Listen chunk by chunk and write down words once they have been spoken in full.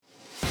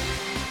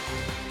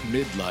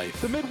midlife.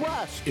 The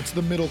Midwest. It's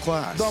the middle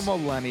class. The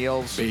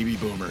millennials. Baby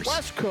boomers.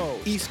 West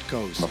Coast. East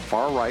Coast. The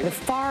far right. The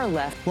far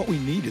left. What we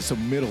need is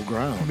some middle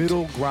ground.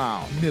 Middle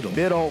ground.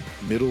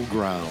 Middle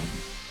ground.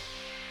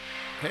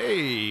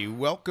 Hey,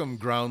 welcome,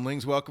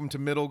 groundlings. Welcome to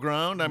Middle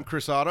Ground. I'm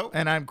Chris Otto.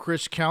 And I'm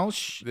Chris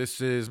Kelsch. This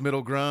is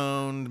Middle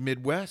Ground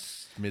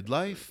Midwest,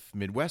 midlife,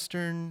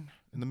 Midwestern,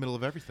 in the middle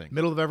of everything.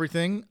 Middle of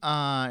everything.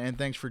 And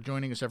thanks for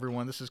joining us,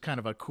 everyone. This is kind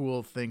of a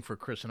cool thing for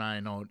Chris and I. I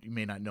know you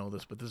may not know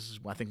this, but this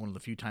is, I think, one of the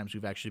few times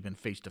we've actually been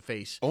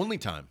face-to-face. Only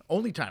time.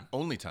 Only time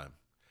We're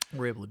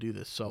we're able to do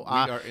this. So We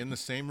are in the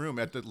same room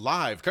at the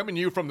live, coming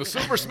to you from the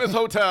Silversmith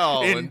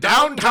Hotel in in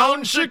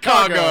downtown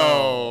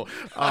Chicago.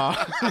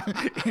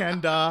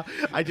 And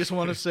I just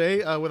want to say,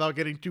 without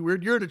getting too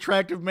weird, you're an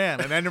attractive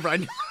man, and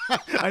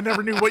I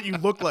never knew what you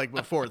looked like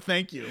before.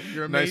 Thank you.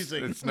 You're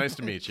amazing. It's nice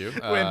to meet you.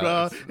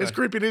 And as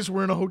creepy it is,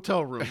 we're in a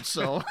hotel room,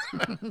 so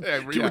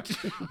Yeah,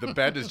 the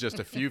bed is just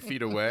a few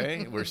feet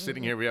away. We're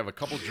sitting here. We have a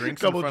couple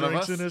drinks couple in front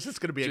drinks of us. in this. It's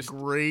going to be Just- a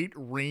great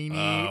rainy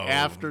It's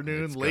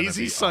afternoon, gonna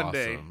lazy be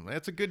Sunday. awesome.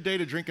 It's a good day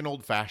to drink an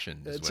old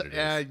fashioned. Is what it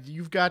is.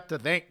 You've got to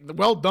thank.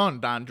 Well done,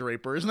 Don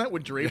Draper. Isn't that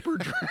what Draper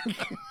drank?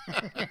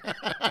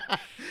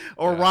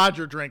 Or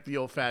Roger drank the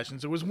old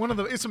fashions. It was one of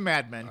the. It's a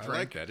Mad Men I drink.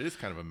 like that. It is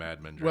kind of a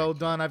Mad Men drink. Well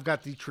done. I've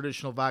got the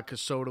traditional vodka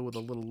soda with a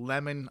little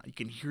lemon. You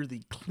can hear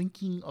the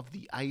clinking of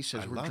the ice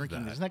as I we're love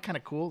drinking. that. Isn't that kind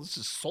of cool? This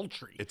is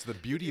sultry. It's the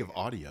beauty of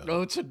audio.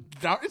 No, it's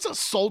a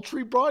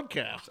sultry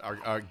broadcast.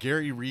 Our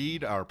Gary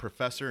Reed, our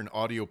professor in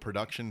audio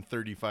production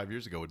 35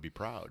 years ago, would be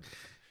proud.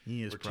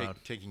 He is We're proud.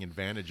 taking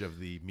advantage of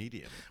the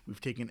medium.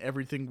 We've taken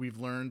everything we've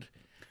learned,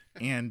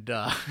 and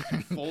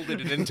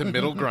Folded it into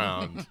middle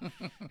ground.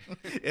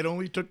 it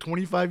only took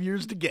 25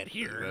 years to get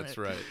here. That's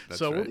right. That's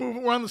so right.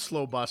 we're on the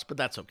slow bus, but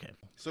that's okay.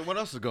 So what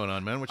else is going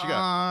on, man? What you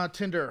got?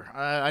 Tinder.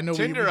 I know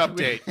Tinder we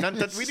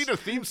update. We need a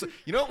theme.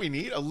 You know what we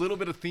need? A little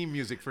bit of theme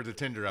music for the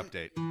Tinder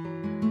update.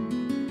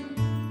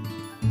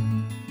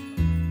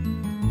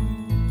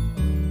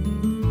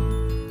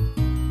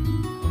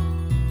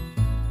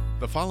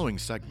 The following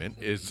segment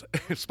is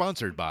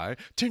sponsored by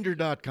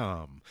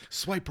Tinder.com.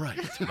 Swipe right,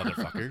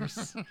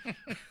 motherfuckers.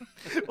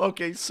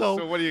 Okay,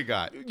 So what do you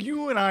got?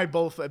 you and I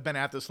both have been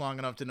at this long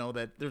enough to know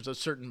that there's a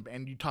certain,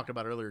 and you talked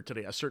about earlier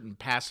today, a certain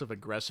passive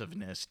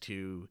aggressiveness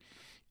to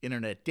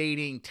internet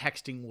dating,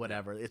 texting,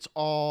 whatever. It's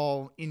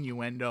all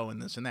innuendo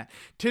and this and that.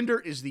 Tinder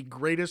is the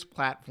greatest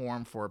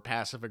platform for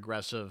passive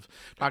aggressive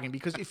talking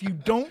because if you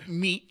don't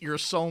meet your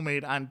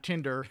soulmate on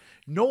Tinder,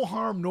 no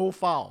harm, no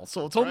foul.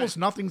 So it's almost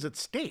nothing's at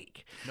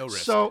stake. No risk.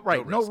 So,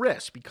 right, No no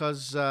risk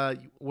because,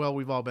 well,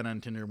 we've all been on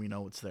Tinder. We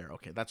know it's there.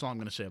 Okay, that's all I'm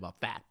going to say about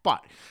that.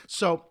 But,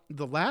 so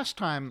the last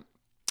time,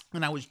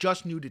 and I was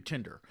just new to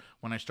Tinder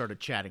when I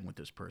started chatting with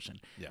this person.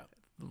 Yeah.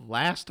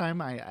 Last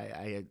time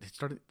I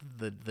started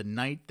the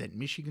night that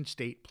Michigan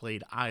State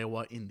played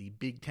Iowa in the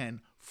Big Ten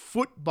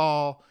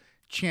football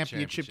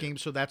championship game.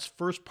 So that's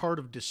first part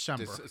of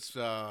December.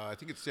 I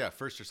think it's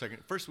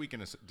first week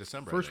in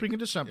December. First week in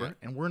December, Yeah.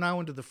 and we're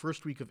now into the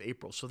first week of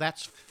April. So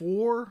that's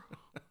 4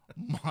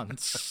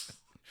 months.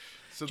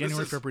 So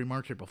January, February,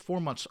 March, April.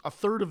 4 months, a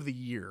third of the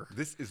year.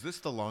 Is this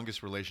the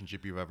longest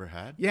relationship you've ever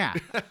had? Yeah.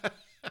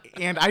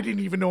 And I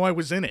didn't even know I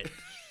was in it.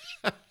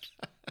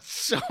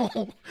 So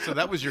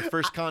that was your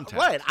first contact.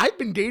 Right. I've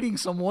been dating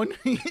someone,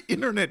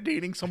 internet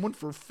dating someone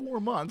for 4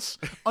 months,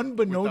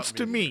 unbeknownst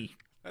to me.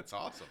 That's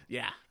awesome.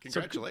 Yeah.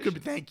 Congratulations. So,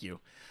 good, thank you.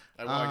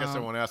 Well, I guess I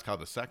won't ask how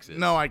the sex is.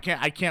 No, I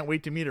can't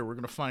wait to meet her. We're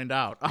going to find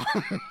out.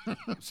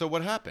 So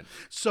what happened?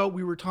 So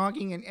we were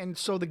talking, and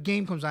so the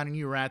game comes on, and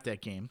you were at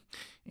that game.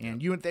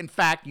 And you, in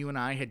fact, you and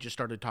I had just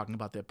started talking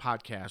about this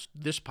podcast,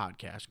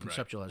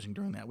 conceptualizing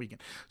during that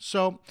weekend.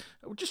 So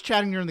we're just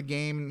chatting during the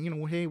game,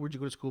 and, hey, where'd you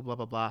go to school, blah,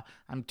 blah, blah.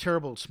 I'm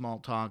terrible at small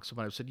talk, so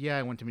I said, yeah,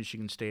 I went to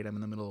Michigan State. I'm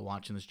in the middle of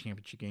watching this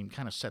championship game.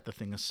 Kind of set the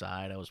thing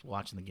aside. I was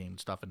watching the game and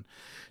stuff and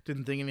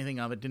didn't think anything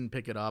of it, didn't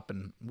pick it up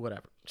and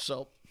whatever.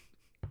 So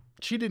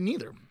she didn't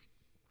either.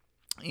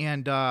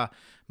 And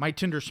my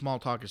Tinder small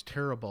talk is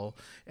terrible.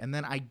 And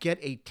then I get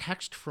a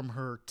text from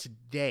her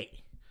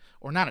today.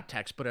 Or not a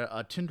text, but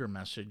a Tinder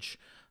message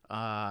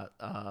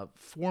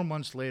 4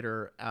 months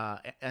later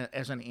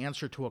as an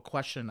answer to a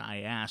question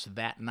I asked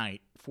that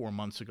night 4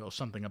 months ago,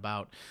 something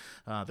about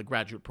the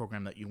graduate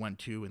program that you went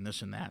to and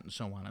this and that and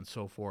so on and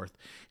so forth.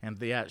 And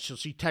so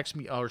she texts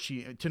me, or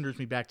she Tinders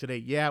me back today.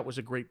 Yeah, it was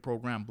a great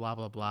program, blah,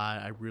 blah, blah.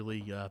 I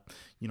really,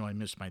 I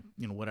missed my,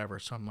 whatever.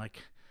 So I'm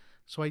like...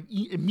 So I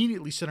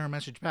immediately sent her a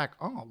message back.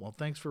 Oh, well,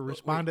 thanks for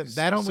responding.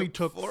 That only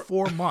took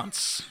 4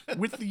 months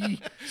with the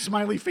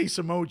smiley face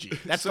emoji.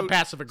 That's the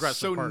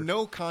passive-aggressive part. So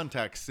no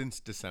contact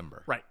since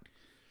December. Right.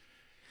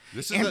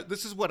 This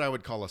is what I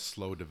would call a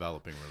slow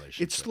developing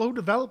relationship. It's slow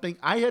developing.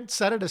 I had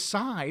set it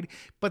aside,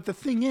 but the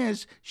thing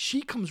is,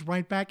 she comes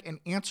right back and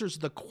answers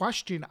the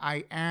question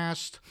I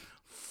asked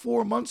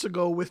 4 months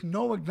ago with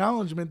no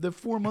acknowledgement that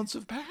 4 months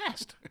have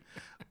passed.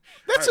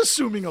 That's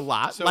assuming a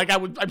lot. So,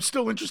 I'm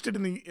still interested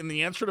in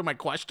the answer to my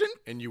question.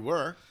 And you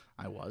were.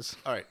 I was.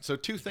 All right. So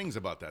 2 things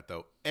about that,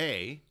 though.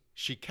 A,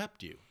 she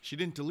kept you. She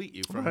didn't delete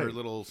you from her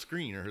little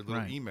screen or her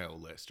little email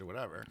list or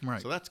whatever.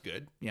 Right. So that's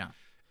good. Yeah.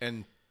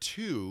 And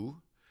two,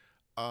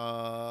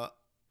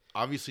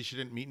 obviously she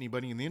didn't meet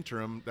anybody in the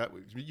interim.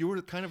 You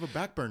were kind of a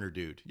back burner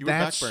dude. You were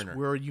That's back burner.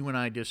 where you and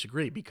I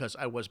disagree, because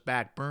I was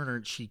back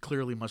burner. She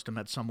clearly must have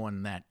met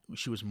someone that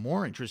she was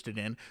more interested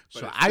in. But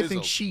So it I think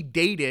fizzled. she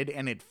dated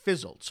and it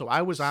fizzled. So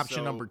I was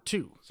option number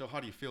 2. So how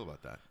do you feel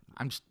about that?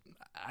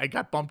 I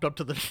got bumped up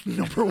to the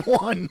number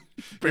 1.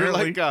 You're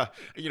Barely.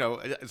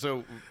 like,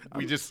 so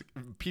we just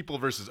People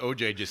versus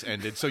OJ just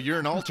ended. So you're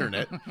an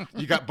alternate.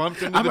 You got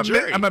bumped into the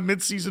jury. I'm a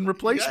mid-season yeah,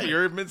 replacement.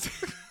 you're mid.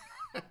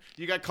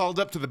 You got called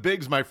up to the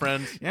bigs, my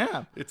friend.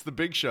 Yeah. It's the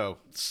big show.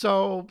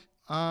 So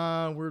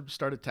we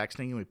started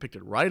texting and we picked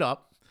it right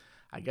up.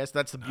 I guess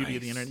that's the beauty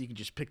of the Nice. internet. You can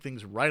just pick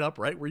things right up,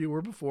 right where you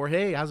were before.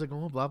 Hey, how's it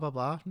going? Blah, blah,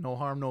 blah. No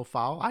harm, no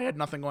foul. I had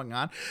nothing going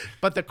on.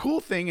 But the cool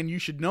thing, and you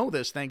should know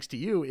this thanks to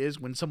you, is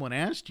when someone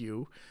asked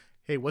you,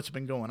 hey, what's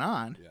been going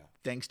on? Yeah.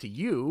 Thanks to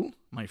you,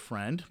 my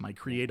friend, my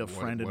creative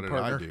friend and what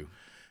partner. did I do?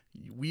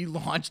 We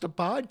launched a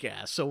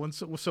podcast. So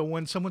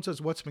when someone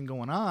says what's been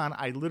going on,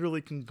 I literally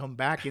can come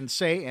back and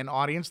say, and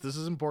audience, this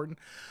is important.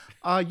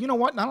 You know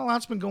what? Not a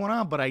lot's been going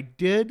on, but I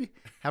did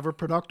have a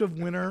productive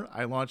winter.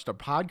 I launched a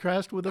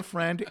podcast with a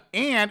friend,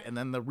 and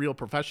then the real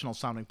professional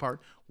sounding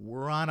part,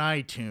 we're on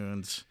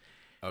iTunes.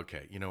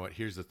 Okay, you know what?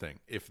 Here's the thing.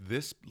 If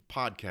this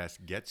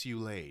podcast gets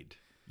you laid,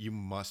 you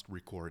must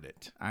record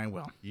it. I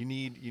will. You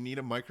need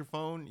a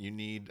microphone. You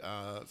need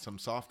some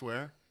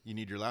software. You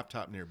need your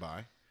laptop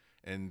nearby,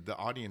 and the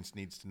audience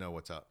needs to know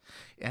what's up.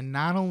 And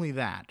not only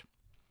that,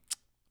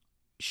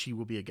 she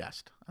will be a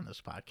guest on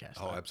this podcast.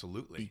 Oh,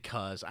 absolutely.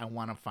 Because I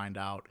want to find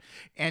out,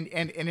 and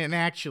in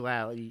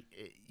actuality,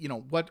 you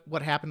know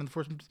what happened in the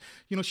first.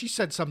 You know, she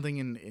said something,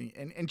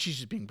 and she's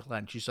just being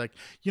blunt. She's like,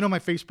 you know, my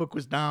Facebook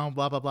was down,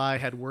 blah blah blah. I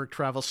had work,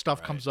 travel,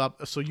 stuff comes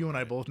up. So you and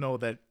I both know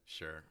that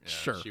Sure. Yeah,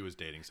 Sure. She was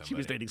dating somebody. she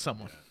was dating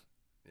someone.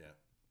 Yeah.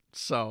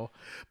 So,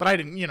 but I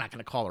didn't. You're not going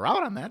to call her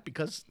out on that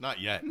because Not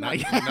yet. Not Not,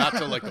 yet. not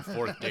till like the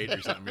 4th date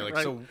or something. You're like,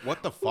 Right. so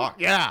what the fuck?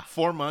 Yeah.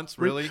 4 months,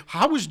 really?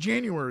 How was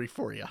January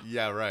for you?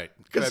 Yeah, right.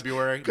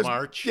 February,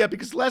 March. Yeah,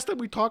 because last time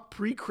we talked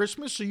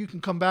pre-Christmas, so you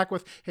can come back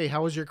with, hey,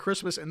 how was your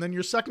Christmas? And then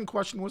your second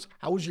question was,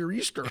 how was your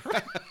Easter?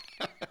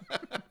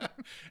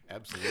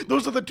 Absolutely.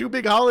 Those are the 2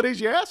 big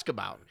holidays you ask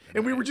about.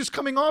 And we were just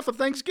coming off of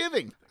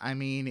Thanksgiving. I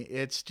mean,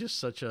 it's just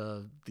such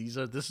a,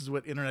 this is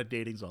what internet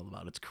dating's all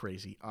about. It's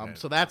crazy.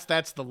 So that's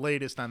the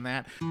latest on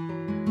that.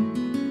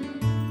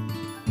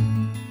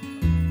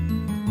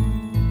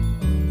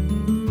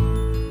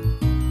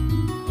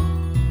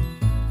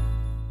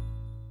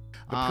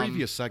 The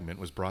previous segment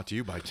was brought to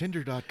you by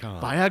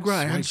Tinder.com.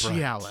 Viagra and Swipe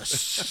right.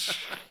 Cialis.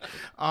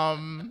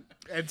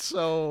 And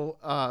so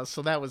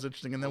that was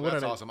interesting. And then Well,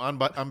 that's awesome.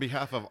 On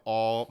behalf of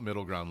all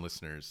Middle Ground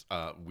listeners,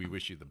 we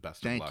wish you the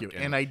best Thank of luck. you.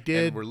 And I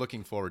did- And we're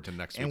looking forward to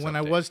next week's And when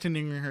I update. was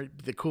tending her,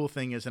 the cool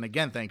thing is, and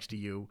again, thanks to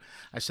you,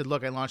 I said,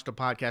 look, I launched a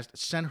podcast.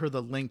 Send her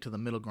the link to the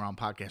Middle Ground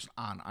podcast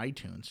on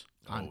iTunes,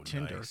 on Oh,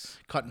 Tinder. nice.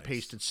 Cut and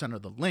paste and send her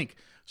the link.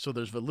 So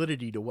there's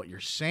validity to what you're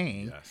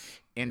saying. Yes.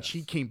 And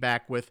she came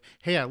back with,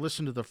 hey, I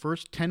listened to the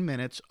first 10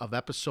 minutes of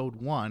episode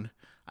 1.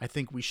 I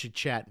think we should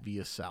chat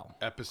via cell.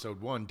 Episode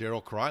 1,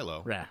 Daryl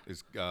Carilo Yeah.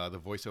 is the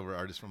voiceover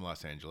artist from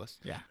Los Angeles.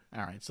 Yeah.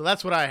 All right. So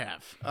that's what I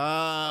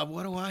have.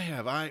 What do I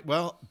have?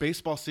 Well,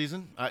 baseball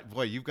season.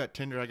 Boy, you've got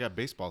Tinder. I got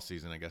baseball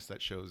season. I guess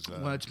that shows.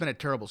 Well, it's been a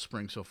terrible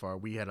spring so far.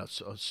 We had a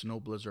snow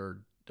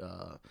blizzard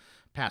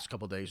past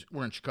couple days.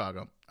 We're in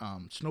Chicago.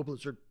 Snow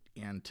blizzard,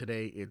 and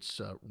today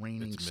it's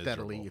raining It's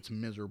steadily. miserable. It's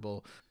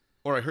miserable.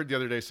 Or I heard the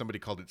other day somebody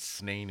called it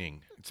snaining.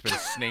 It's been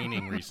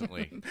snaining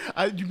recently.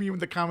 You mean with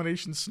the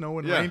combination snow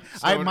and Yeah, rain?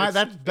 snow and That's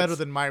it's- better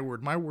than my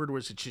word. My word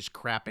was it's just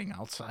crapping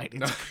outside.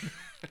 It's-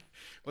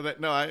 Well,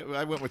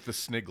 I went with the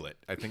sniglet.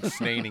 I think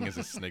snaining is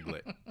a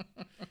sniglet.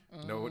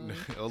 No,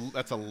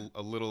 that's a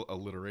little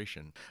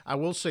alliteration. I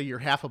will say you're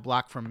half a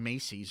block from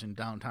Macy's in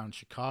downtown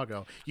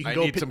Chicago. You can I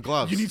go need some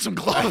gloves. You need some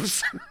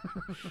gloves.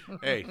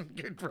 Hey,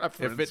 Good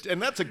reference.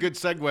 and that's a good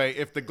segue.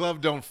 If the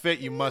glove don't fit,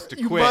 you must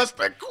acquit. You must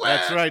acquit.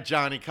 That's right,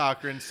 Johnny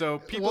Cochran. So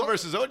People Well,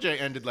 versus OJ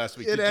ended last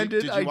week. It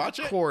ended. Did you watch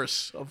it?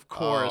 Of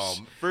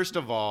course. First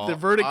of all, The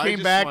verdict I came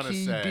just back. wanna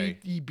He say-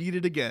 beat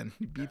it again.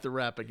 He beat the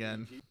rap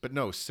again. But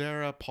no,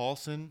 Sarah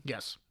Paulson.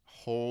 Yes.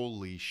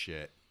 Holy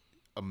shit.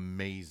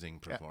 Amazing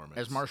performance.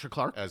 As Marsha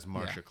Clark? As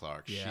Marsha Yeah.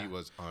 Clark. Yeah. She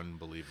was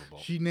unbelievable.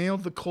 She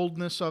nailed the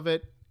coldness of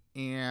it,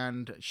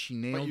 and she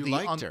nailed you the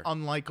liked her.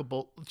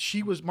 unlikable.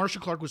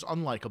 Marsha Clark was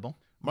unlikable.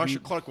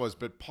 Marsha Clark was,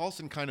 but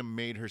Paulson kind of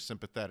made her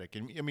sympathetic.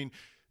 And I mean,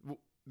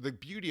 the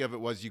beauty of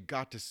it was you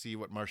got to see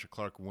what Marsha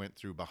Clark went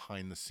through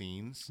behind the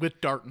scenes. With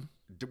Darton.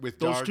 With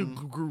Those Darden,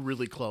 two grew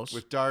really close.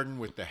 with Darden,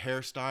 with the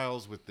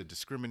hairstyles, with the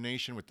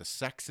discrimination, with the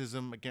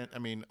sexism. Again, I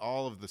mean,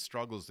 all of the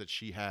struggles that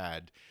she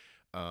had.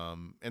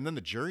 And then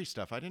the jury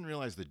stuff. I didn't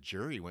realize the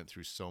jury went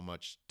through so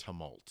much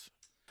tumult.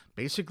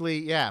 Basically,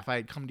 yeah, if I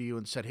had come to you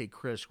and said, hey,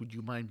 Chris, would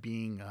you mind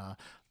being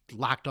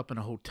locked up in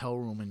a hotel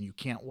room and you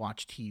can't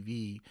watch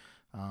TV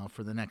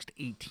for the next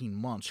 18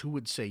 months, who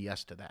would say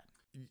yes to that?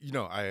 You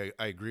know, I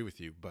agree with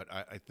you, but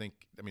I think,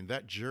 I mean,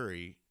 that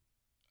jury,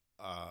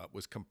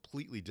 was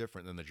completely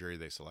different than the jury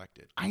they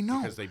selected. I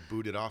know. Because they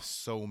booted off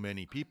so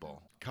many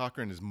people.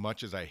 Cochran, as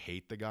much as I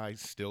hate the guy,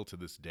 still to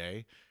this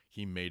day,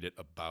 he made it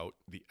about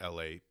the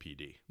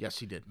LAPD. Yes,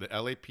 he did. The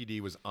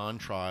LAPD was on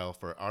trial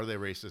for are they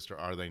racist or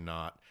are they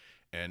not?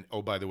 And,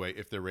 oh, by the way,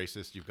 if they're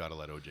racist, you've got to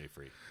let OJ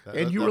free.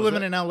 And you were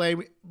living in L.A.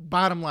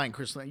 Bottom line,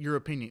 Chris, your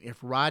opinion, if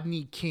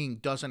Rodney King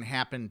doesn't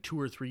happen 2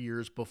 or 3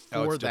 years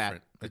before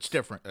that, it's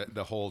different.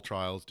 The whole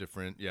trial's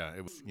different. Yeah,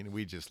 it was,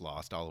 we just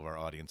lost all of our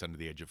audience under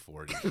the age of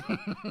 40.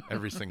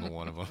 Every single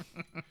one of them.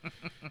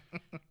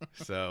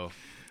 So,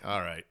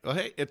 all right. Well,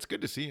 hey, it's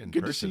good to see you in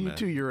Good person, to see you, man.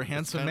 too. You're a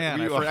handsome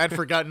man. You are. I'd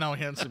forgotten how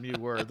handsome you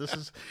were.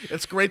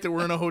 It's great that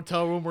we're in a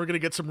hotel room. We're going to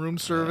get some room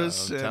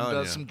service I'm telling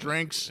and you. some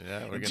drinks. Yeah,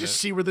 we're and gonna just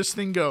see where this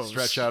thing goes.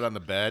 Stretch out on the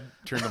bed,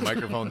 turn the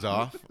microphones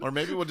off, or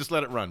maybe we'll just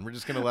let it run. We're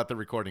just going to let the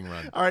recording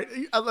run. All right,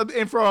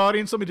 and for our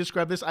audience, let me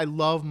describe this. I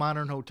love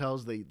modern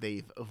hotels.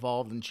 They've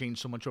evolved and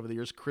changed so much over the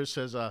years. Chris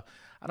has I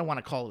don't want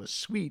to call it a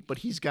suite, but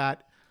he's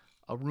got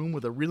a room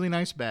with a really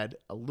nice bed,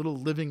 a little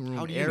living room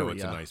How do you area. know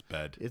it's a nice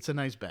bed? It's a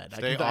nice bed.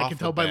 Stay I off can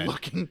the tell by bed.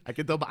 looking. I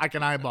can tell. I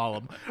can eyeball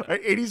him.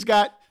 Right? And he's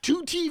got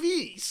 2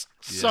 TVs.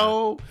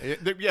 So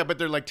Yeah, but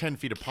they're like 10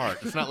 feet apart.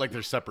 It's not like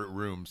they're separate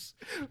rooms.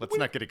 Let's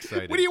not get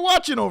excited. what are you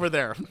watching over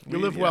there? You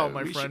live well,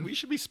 my we friend. we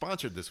should be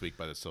sponsored this week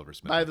by the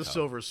Silversmith. By the Hotel.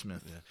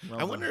 Silversmith. Well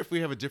I wonder if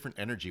we have a different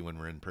energy when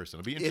we're in person.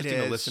 It'll be interesting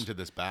to is. listen to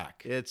this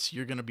back.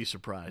 You're going to be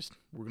surprised.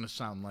 We're going to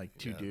sound like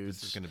two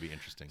dudes. This is going to be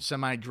interesting.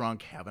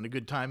 Semi-drunk, having a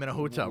good time in a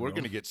hotel We're room.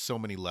 going to get so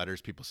many letters,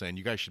 people saying,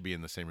 you guys should be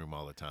in the same room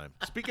all the time.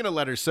 Speaking of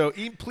letters, so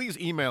please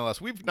email us.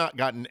 We've not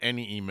gotten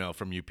any email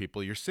from you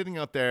people. You're sitting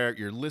out there,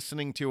 you're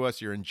listening to us,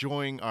 you're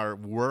enjoying our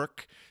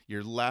work,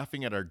 you're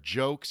laughing at our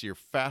jokes, you're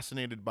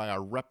fascinated by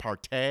our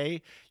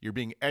repartee, you're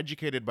being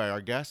educated by our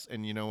guests,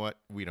 and you know what?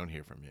 We don't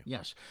hear from you.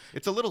 Yes.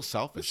 It's a little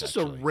selfish, This is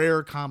actually. a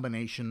rare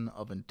combination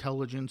of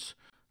intelligence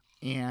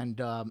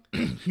and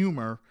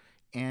humor,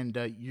 and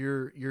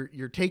you're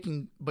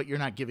taking, but you're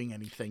not giving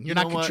anything. You're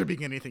know not what?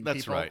 contributing anything. That's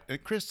people. right.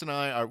 And Chris and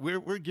I are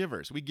we're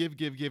givers. We give,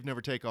 never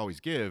take, always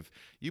give.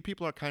 You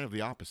people are kind of the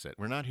opposite.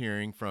 We're not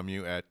hearing from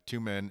you at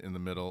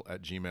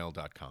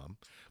twomeninthemiddle@gmail.com.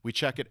 We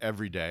check it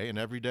every day, and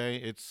every day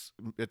it's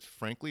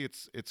frankly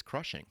it's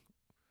crushing.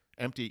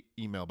 Empty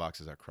email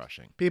boxes are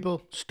crushing.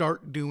 People,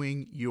 start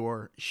doing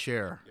your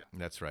share.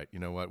 That's right. You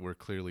know what? We're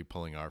clearly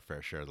pulling our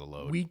fair share of the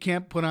load. We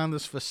can't put on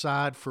this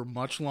facade for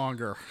much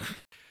longer.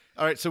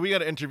 All right, so we got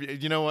to interview.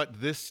 You know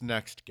what? This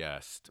next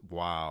guest.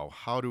 Wow.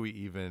 How do we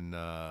even?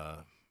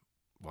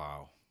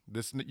 Wow.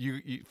 This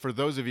you for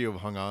those of you who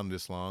have hung on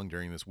this long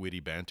during this witty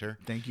banter.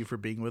 Thank you for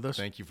being with us.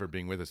 Thank you for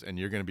being with us, and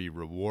you're going to be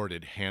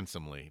rewarded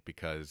handsomely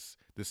because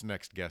this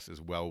next guest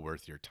is well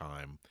worth your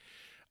time.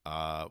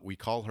 We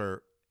call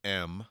her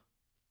M.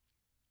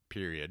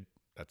 Period.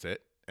 That's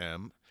it.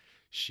 M.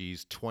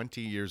 She's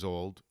 20 years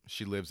old.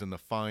 She lives in the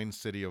fine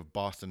city of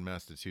Boston,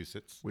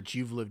 Massachusetts. Which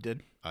you've lived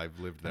in. I've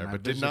lived there, And I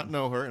but did not visited.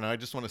 know her. And I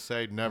just want to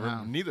say,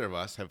 Wow. neither of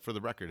us have, for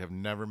the record, have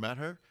never met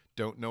her,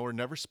 don't know her,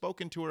 never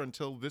spoken to her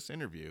until this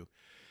interview.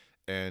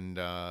 And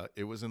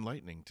it was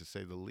enlightening, to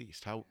say the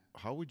least. How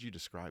would you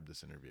describe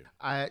this interview?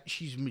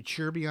 She's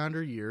mature beyond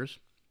her years,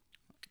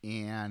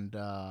 and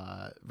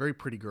very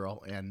pretty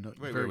girl. And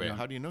Wait. young.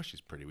 How do you know she's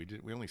pretty?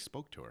 We only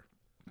spoke to her.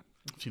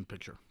 I've seen a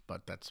picture,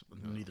 but that's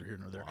neither here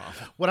nor there.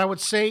 What I would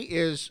say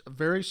is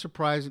very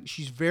surprising.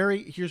 She's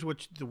here's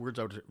what the words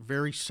I would say,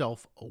 very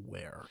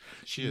self-aware.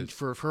 She is.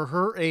 For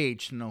her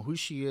age, to know who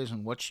she is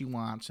and what she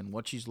wants and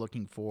what she's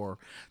looking for,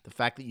 the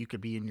fact that you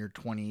could be in your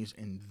 20s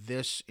and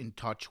this in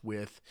touch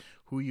with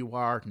who you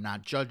are,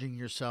 not judging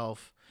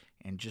yourself,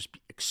 and just be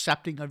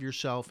accepting of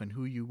yourself and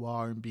who you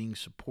are and being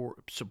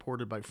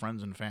supported by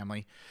friends and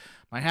family.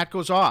 My hat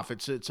goes off.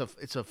 It's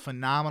a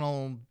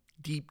phenomenal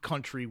deep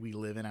country we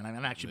live in, and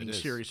I'm actually being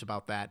serious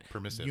about that.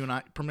 Permissive. You and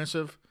I,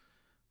 permissive,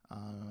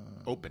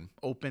 Open.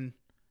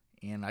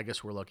 and I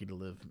guess we're lucky to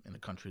live in a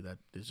country that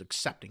is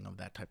accepting of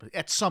that type of,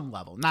 at some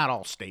level. Not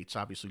all states,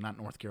 obviously, not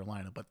North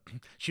Carolina, but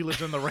she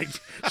lives in the right.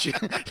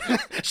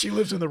 She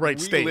lives in the right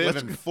state. We live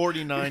in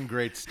 49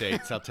 great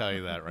states. I'll tell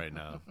you that right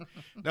now.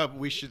 No, but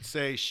we should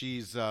say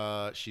she's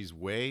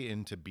way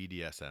into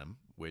BDSM,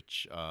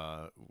 which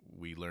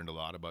we learned a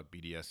lot about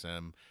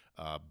BDSM,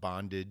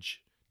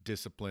 bondage,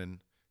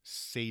 discipline,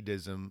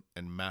 sadism,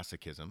 and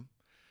masochism.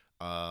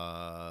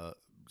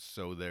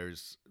 So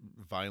there's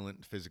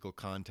violent physical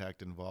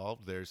contact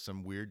involved. There's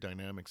some weird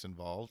dynamics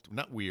involved.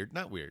 Not weird.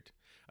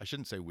 I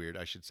shouldn't say weird.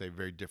 I should say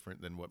very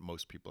different than what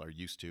most people are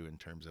used to in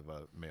terms of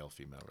a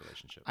male-female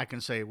relationship. I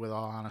can say with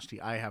all honesty,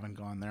 I haven't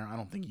gone there. I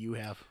don't think you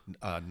have.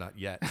 Not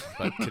yet,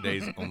 but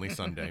today's only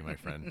Sunday, my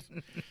friend.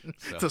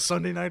 So It's a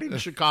Sunday night in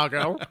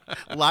Chicago.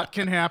 A lot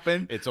can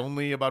happen. it's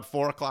only about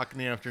 4:00 in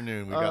the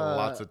afternoon. We got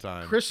lots of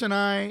time. Chris and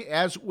I,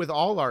 as with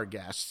all our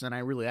guests, and I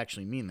really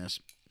actually mean this,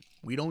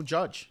 we don't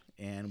judge.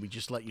 And we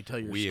just let you tell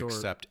your We story.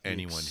 accept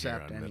anyone here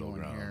on Middle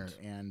anyone here.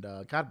 Ground.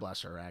 And God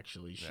bless her,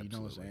 actually. She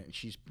knows Absolutely. that.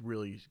 She's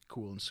really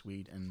cool and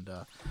sweet and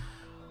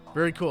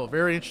very cool.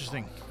 Very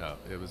interesting.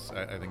 It was.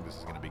 I think this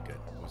is going to be good.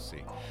 We'll see.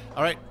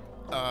 All right,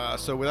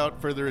 So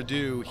without further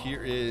ado,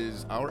 here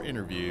is our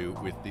interview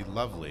with the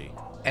lovely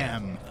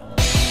M.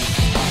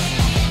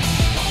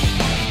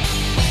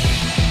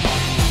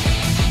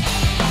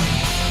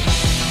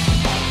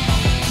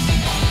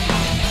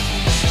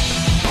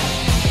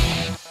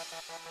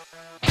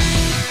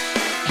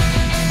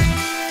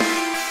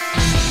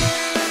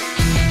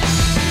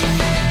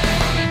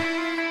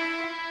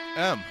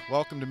 M.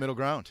 Welcome to Middle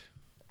Ground.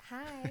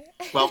 Hi.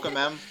 Welcome,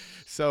 Em.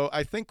 So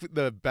I think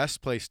the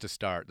best place to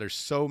start, there's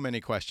so many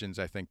questions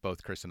I think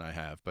both Chris and I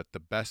have, but the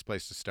best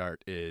place to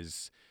start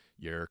is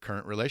your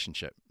current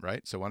relationship,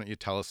 right? So why don't you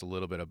tell us a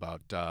little bit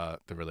about the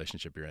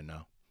relationship you're in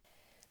now?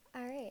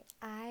 All right.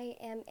 I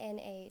am in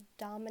a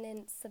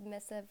dominant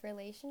submissive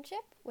relationship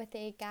with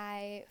a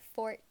guy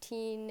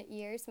 14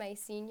 years my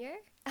senior.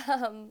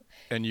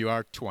 And you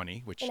are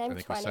 20, which And I I'm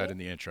think we said 20. in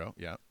the intro.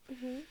 Yeah.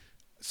 Mm-hmm.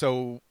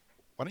 So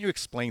why don't you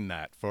explain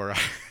that for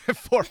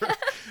for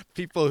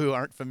people who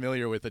aren't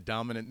familiar with a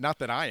dominant, not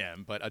that I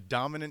am, but a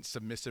dominant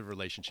submissive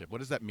relationship. What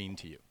does that mean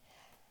to you?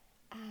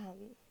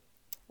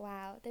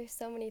 Wow, there's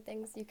so many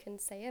things you can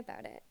say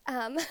about it.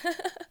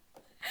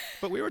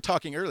 But we were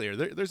talking earlier.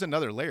 There's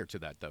another layer to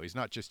that, though. He's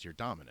not just your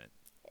dominant.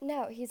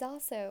 No, he's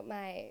also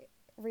my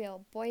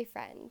real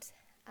boyfriend.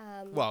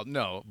 Well,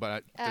 no,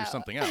 but there's Oh.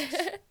 something else.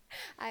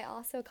 I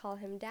also call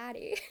him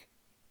daddy.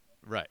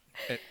 Right.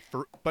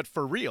 But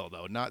for real,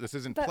 though. Not this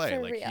isn't But play.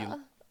 for Like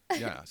real.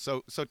 yeah.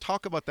 So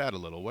talk about that a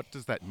little. What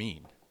does that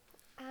mean?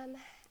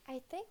 I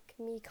think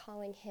me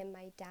calling him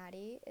my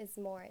daddy is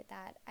more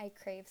that I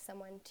crave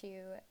someone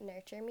to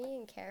nurture me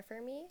and care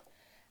for me,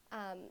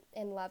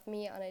 and love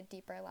me on a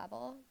deeper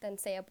level than,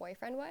 say, a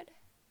boyfriend would,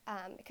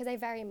 because I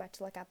very much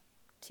look up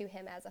to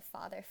him as a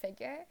father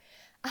figure,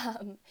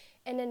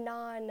 in a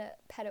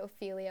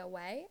non-pedophilia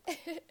way,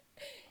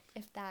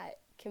 if that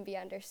can be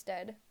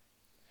understood.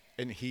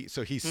 And he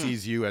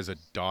sees you as a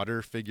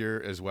daughter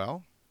figure as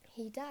well.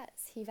 He does.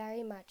 He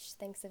very much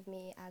thinks of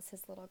me as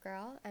his little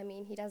girl. I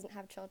mean, he doesn't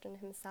have children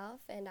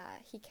himself, and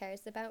he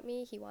cares about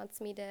me. He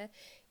wants me to,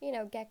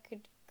 get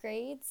good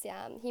grades.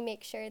 He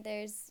makes sure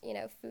there's,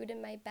 food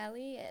in my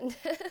belly, and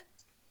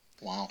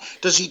Wow.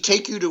 Does he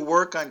take you to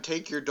work on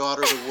Take Your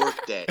Daughter to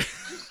Work Day?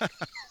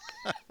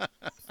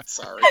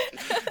 Sorry.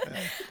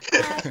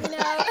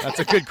 That's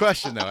a good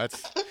question, though.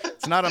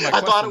 It's not on my I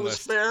question thought it was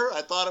list. fair.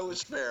 I thought it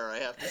was fair, I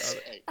have to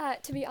say.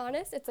 To be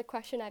honest, it's a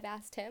question I've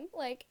asked him.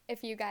 Like,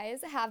 if you guys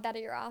have that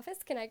at your office,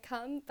 can I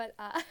come? But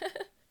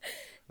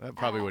That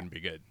probably wouldn't be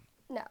good.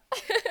 no,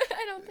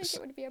 I don't think it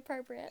would be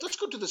appropriate. Let's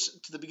go to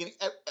the beginning.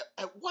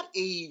 At what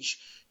age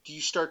do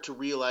you start to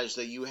realize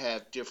that you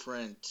have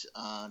different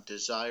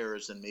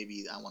desires than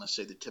maybe, I want to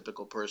say, the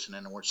typical person?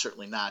 And we're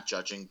certainly not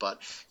judging,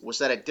 but was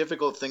that a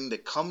difficult thing to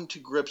come to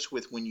grips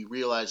with when you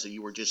realized that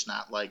you were just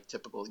not like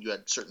typical, you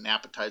had certain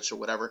appetites or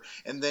whatever?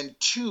 And then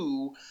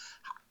two,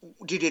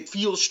 did it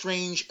feel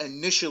strange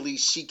initially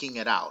seeking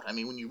it out? I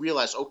mean, when you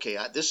realize, okay,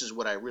 this is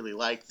what I really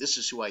like, this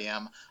is who I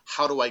am,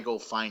 how do I go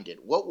find it?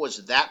 What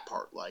was that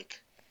part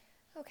like?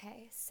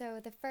 Okay, so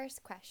the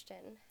first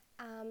question.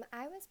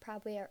 I was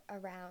probably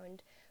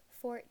around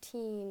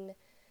 14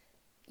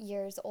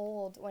 years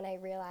old when I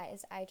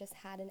realized I just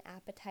had an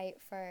appetite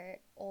for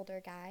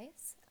older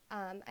guys.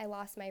 I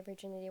lost my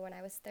virginity when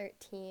I was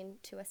 13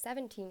 to a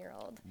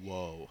 17-year-old.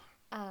 Whoa.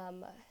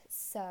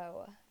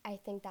 So I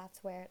think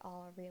that's where it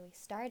all really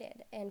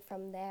started. And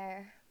from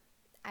there,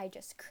 I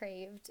just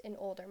craved an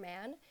older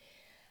man.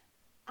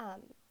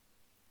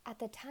 At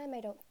the time, I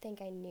don't think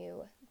I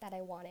knew that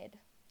I wanted,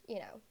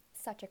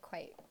 such a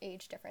quite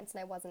age difference.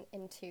 And I wasn't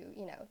into,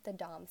 the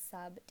dom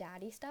sub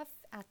daddy stuff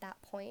at that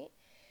point.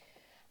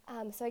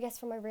 So I guess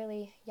from a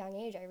really young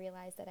age, I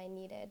realized that I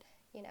needed,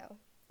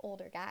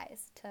 older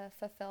guys to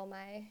fulfill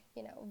my,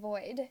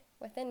 void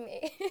within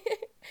me.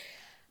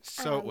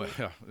 So, well,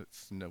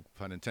 it's no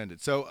pun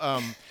intended. So,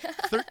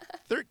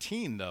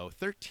 13 though,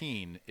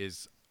 13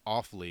 is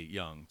awfully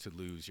young to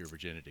lose your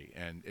virginity,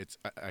 and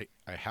I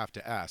have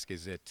to ask: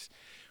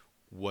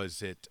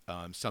 was it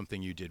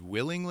something you did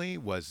willingly?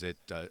 Was it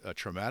a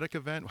traumatic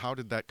event? How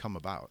did that come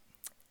about?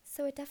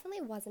 So it definitely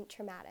wasn't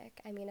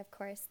traumatic. I mean, of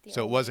course,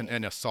 So it wasn't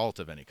an assault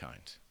of any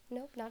kind.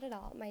 Nope, not at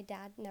all. My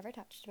dad never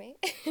touched me.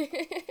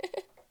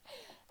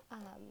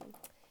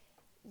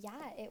 Yeah,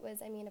 it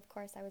was, of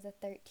course, I was a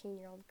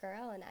 13-year-old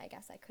girl, and I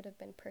guess I could have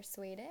been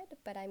persuaded,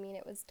 but,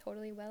 it was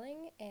totally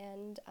willing,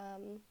 and,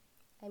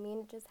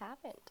 it just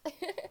happened,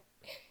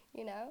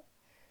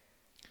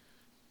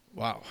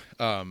 Wow.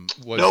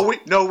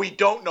 No, we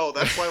don't know.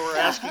 That's why we're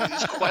asking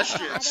these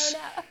questions.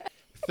 I don't know.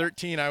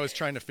 13, I was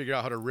trying to figure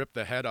out how to rip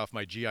the head off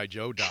my G.I.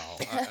 Joe doll.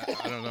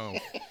 I don't know.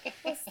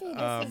 Well, see,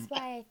 this is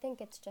why I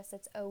think it's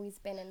always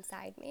been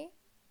inside me,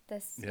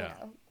 this, Yeah.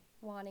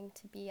 Wanting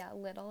to be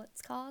little,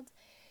 it's called.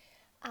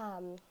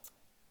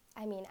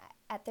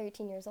 At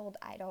 13 years old,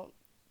 I don't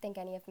think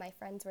any of my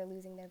friends were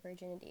losing their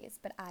virginities,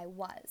 but I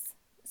was.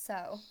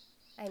 So,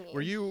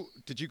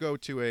 Did you go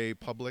to a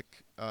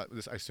public, I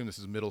assume this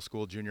is middle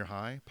school, junior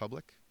high,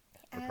 public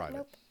or private?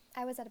 Nope.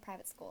 I was at a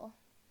private school.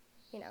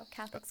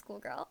 Catholic school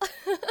girl.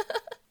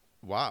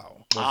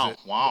 Wow. Oh,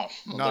 wow.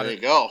 Well, not there a-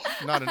 you go.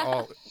 Not an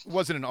all.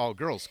 Wasn't an all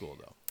girls school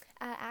though.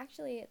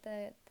 Actually,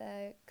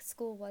 the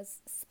school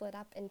was split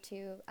up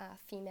into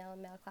female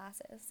and male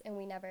classes, and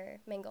we never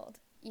mingled.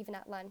 Even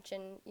at lunch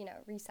and,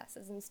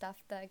 recesses and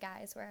stuff, the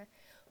guys were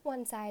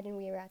one side and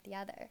we were at the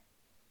other.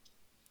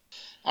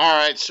 All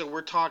right, so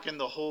we're talking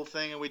the whole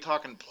thing. Are we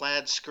talking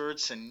plaid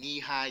skirts and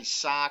knee-high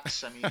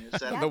socks? I mean, is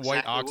that The white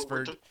exactly what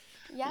we're Oxford.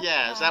 Yep,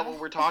 Yeah, is that what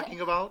we're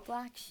talking about?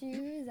 Black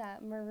shoes,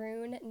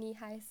 maroon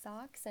knee-high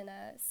socks, and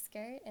a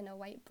skirt, and a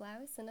white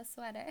blouse, and a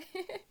sweater.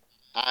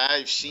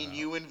 I've seen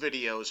you in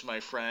videos,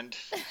 my friend.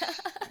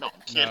 No,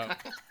 I'm kidding. No.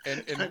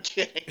 And I'm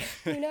kidding.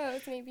 Who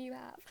knows? Maybe you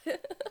have.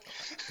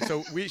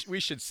 so we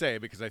should say,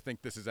 because I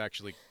think this is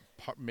actually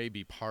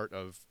maybe part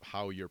of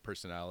how your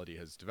personality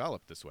has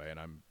developed this way, and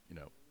I'm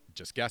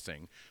just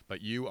guessing,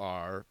 but you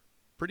are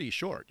pretty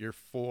short. You're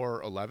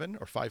 4'11"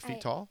 or 5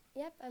 feet tall.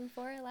 Yep, I'm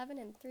 4'11"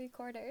 and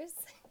 3/4.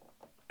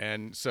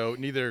 And so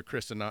neither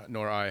Chris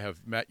nor I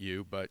have met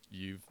you, but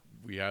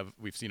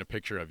we've seen a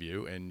picture of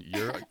you, and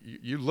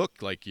you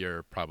look like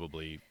you're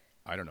probably,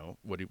 I don't know,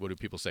 what do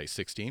people say,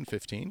 16,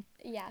 15?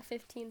 Yeah,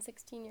 15,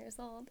 16 years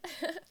old.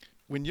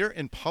 When you're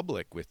in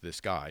public with this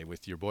guy,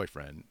 with your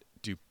boyfriend,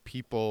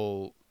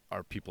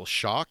 are people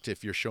shocked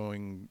if you're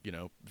showing,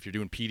 if you're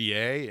doing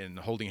PDA and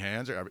holding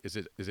hands, or is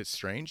it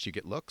strange? Do you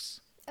get looks?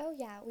 Oh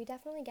yeah, we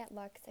definitely get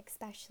looks,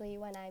 especially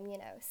when I'm,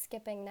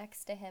 skipping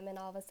next to him and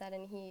all of a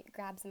sudden he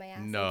grabs my ass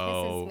and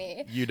kisses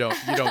me. You don't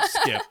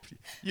skip.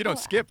 You don't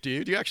skip, do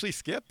you? Do you actually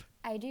skip?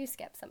 I do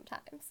skip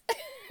sometimes.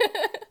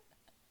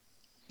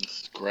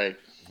 This is great.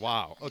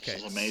 Wow. Okay.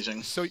 This is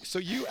amazing. So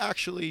you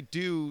actually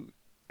do,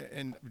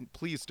 and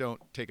please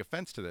don't take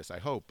offense to this, I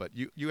hope, but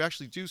you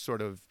actually do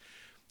sort of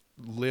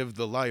live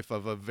the life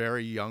of a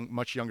very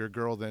much younger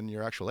girl than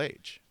your actual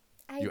age.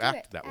 You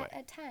act that way.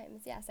 At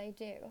times, yes, I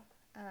do.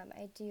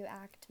 I do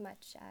act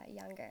much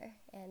younger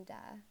and,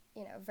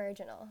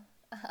 virginal,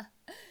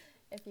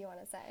 if you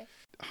want to say.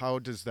 How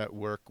does that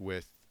work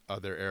with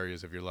other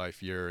areas of your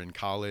life? You're in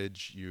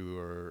college.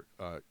 You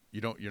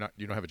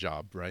don't have a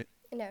job, right?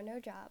 No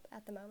job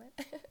at the moment.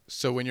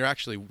 So when you're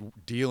actually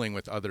dealing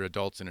with other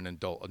adults in an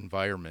adult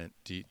environment,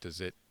 is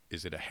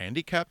it a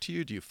handicap to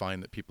you? Do you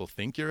find that people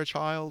think you're a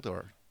child,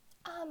 or?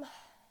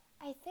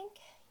 I think,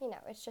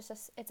 it's just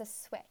it's a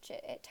switch.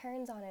 It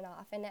turns on and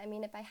off. And I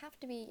mean, if I have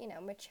to be,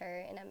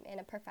 mature and I'm in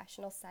a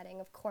professional setting,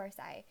 of course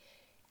I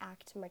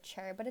act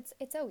mature, but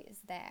it's always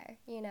there,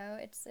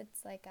 it's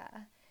like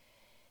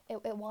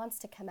it wants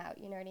to come out,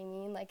 you know what I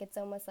mean? Like, it's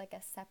almost like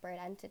a separate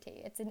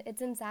entity.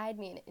 It's inside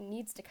me and it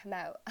needs to come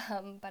out.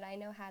 But I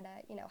know how to,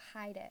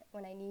 hide it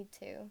when I need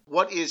to.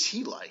 What is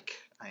he like?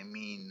 I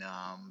mean,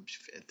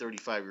 at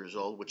 35 years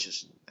old, which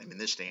is,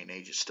 this day and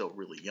age is still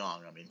really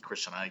young. I mean,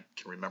 Chris and I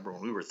can remember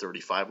when we were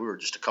 35, we were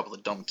just a couple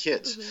of dumb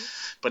kids.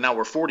 Mm-hmm. But now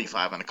we're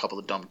 45 and a couple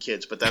of dumb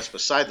kids. But that's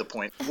beside the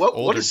point.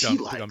 What is he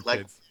like? Like,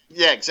 kids.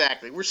 Yeah,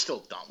 exactly. We're still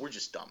dumb. We're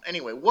just dumb.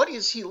 Anyway, what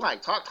is he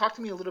like? Talk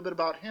to me a little bit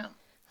about him.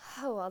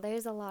 Oh, well,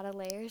 there's a lot of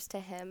layers to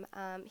him.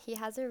 He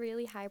has a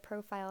really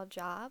high-profile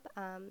job.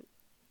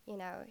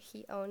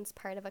 He owns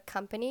part of a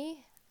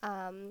company.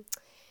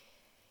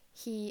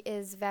 He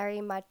is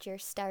very much your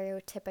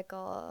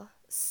stereotypical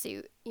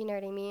suit, you know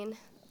what I mean?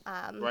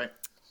 Right.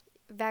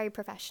 Very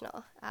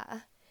professional.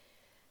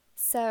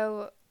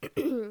 So,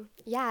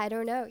 yeah, I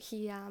don't know.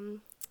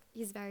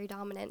 He's very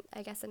dominant,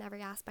 I guess, in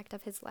every aspect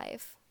of his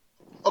life.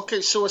 Okay,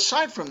 so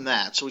aside from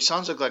that, so he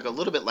sounds like a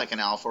little bit like an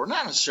alpha, or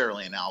not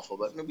necessarily an alpha,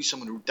 but maybe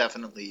someone who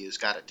definitely has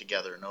got it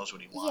together, knows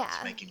what he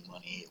wants, making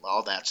money,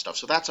 all that stuff.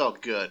 So that's all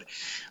good.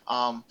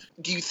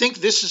 Do you think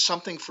this is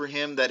something for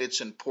him that it's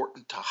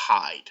important to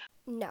hide?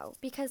 No,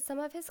 because some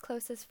of his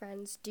closest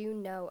friends do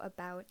know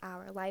about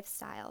our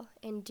lifestyle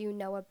and do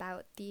know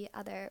about the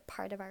other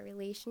part of our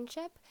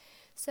relationship.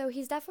 So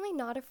he's definitely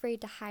not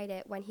afraid to hide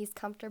it when he's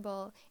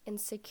comfortable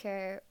and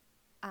secure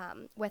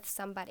with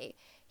somebody.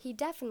 He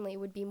definitely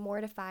would be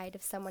mortified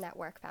if someone at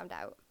work found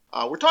out.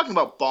 We're talking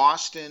about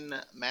Boston,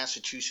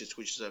 Massachusetts,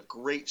 which is a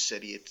great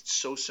city. It's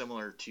so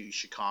similar to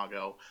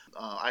Chicago.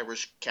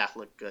 Irish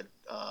Catholic,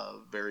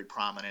 very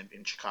prominent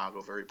in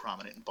Chicago, very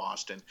prominent in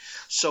Boston.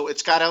 So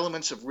it's got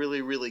elements of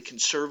really, really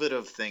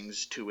conservative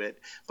things to it,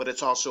 but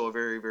it's also a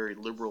very, very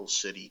liberal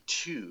city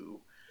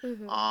too.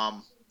 Mm-hmm.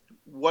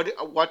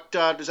 What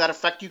does that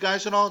affect you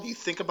guys at all? Do you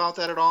think about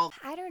that at all?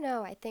 I don't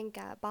know. I think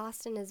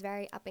Boston is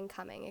very up and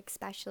coming,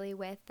 especially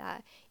with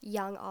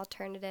young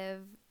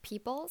alternative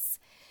peoples.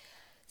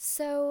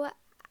 So,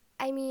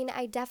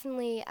 I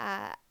definitely,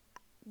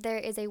 there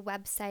is a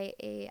website,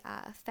 a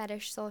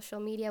fetish social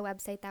media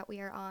website that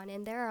we are on,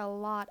 and there are a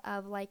lot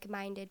of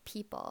like-minded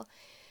people,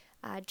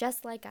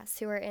 just like us,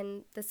 who are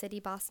in the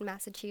city, Boston,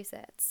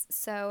 Massachusetts.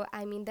 So,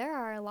 there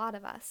are a lot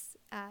of us.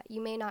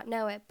 You may not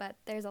know it, but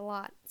there's a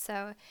lot.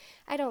 So,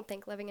 I don't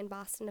think living in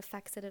Boston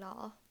affects it at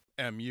all.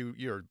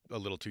 You're a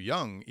little too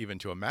young even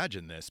to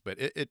imagine this, but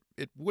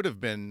it would have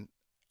been,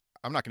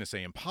 I'm not going to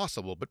say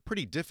impossible, but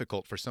pretty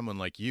difficult for someone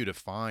like you to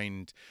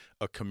find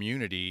a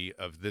community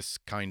of this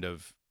kind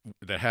of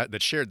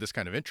that shared this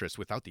kind of interest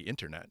without the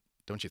internet,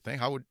 don't you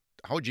think? How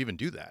how would you even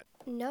do that?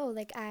 No,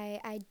 like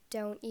I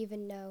don't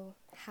even know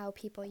how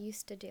people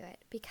used to do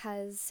it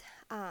because,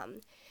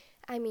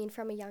 I mean,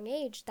 from a young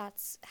age,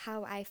 that's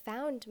how I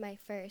found my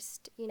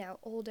first,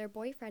 older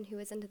boyfriend who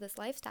was into this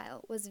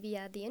lifestyle was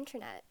via the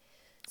internet.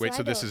 Wait, so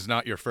I this don't- is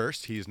not your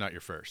first? He is not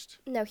your first.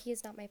 No, he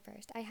is not my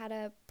first. I had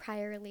a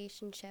prior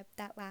relationship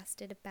that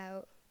lasted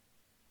about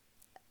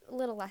a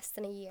little less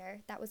than a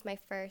year. That was my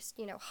first,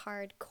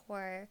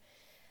 hardcore,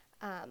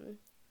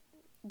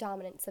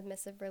 dominant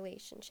submissive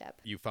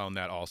relationship. You found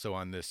that also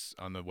on the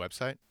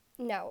website?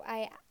 No,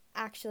 I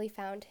actually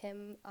found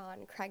him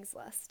on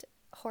Craigslist.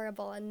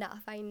 Horrible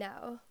enough, I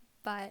know,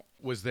 but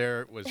Was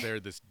there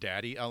this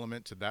daddy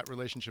element to that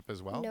relationship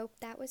as well? nope,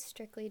 that was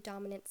strictly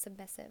dominant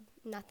submissive.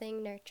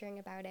 Nothing nurturing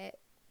about it.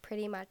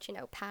 Pretty much,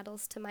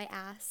 paddles to my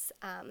ass,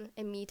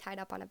 and me tied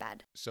up on a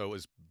bed. So it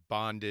was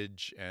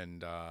bondage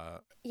and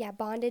Yeah,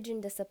 bondage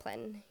and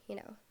discipline,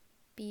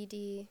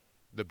 BD.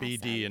 the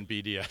BD and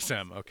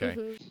BDSM. Okay.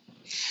 Mm-hmm.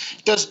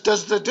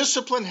 Does the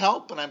discipline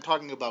help? And I'm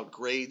talking about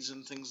grades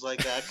and things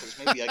like that, because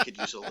maybe I could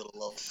use a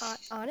little of.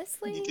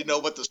 Honestly, Need to know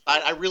what the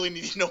side. I really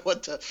need to know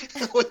what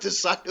the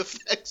side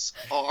effects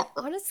are.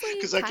 Honestly,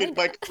 because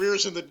my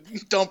career's in the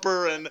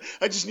dumper, and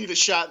I just need a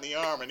shot in the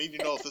arm. I need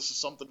to know if this is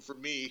something for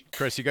me.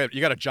 Chris, you got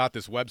to jot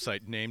this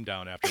website name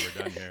down after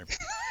we're done here.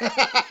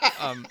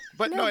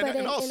 But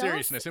in all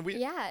seriousness, and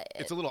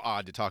it's a little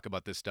odd to talk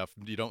about this stuff.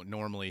 You don't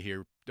normally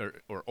hear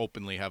or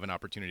openly have an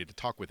opportunity to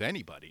talk with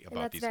anybody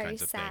about these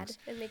kinds of things.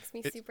 It makes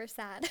me super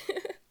sad.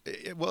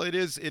 Well, it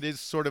is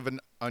sort of an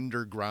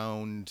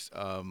underground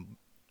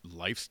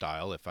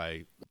lifestyle, if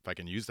I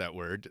can use that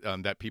word,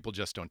 that people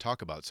just don't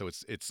talk about. So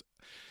it's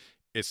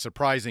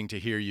surprising to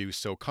hear you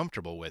so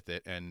comfortable with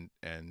it, and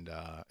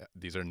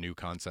these are new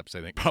concepts,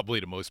 I think,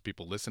 probably to most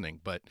people listening.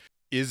 But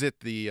is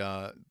it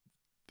the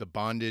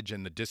bondage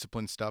and the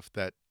discipline stuff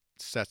that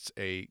sets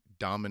a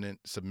dominant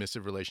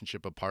submissive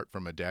relationship apart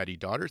from a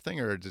daddy-daughter thing,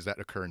 or does that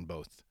occur in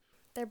both?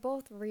 They're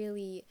both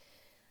really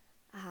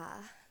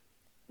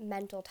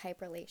mental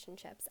type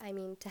relationships. I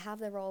mean, to have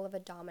the role of a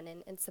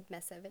dominant and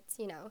submissive, it's,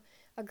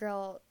 a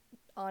girl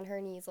on her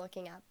knees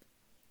looking up,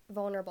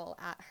 vulnerable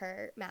at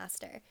her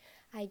master,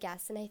 I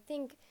guess. And I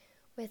think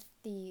with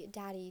the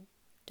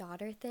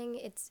daddy-daughter thing,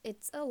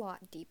 it's a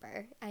lot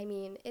deeper. I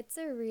mean, it's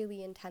a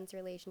really intense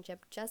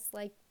relationship, just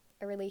like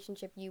a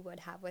relationship you would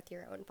have with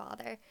your own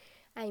father.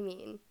 I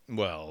mean,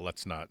 well,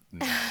 let's not.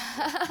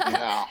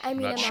 Yeah. I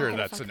mean, Not I'm sure not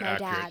that's gonna an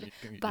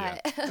fuck my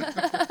accurate.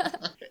 dad,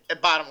 but And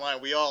bottom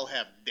line, we all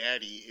have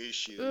daddy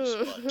issues,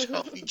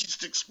 but we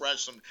just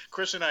express them.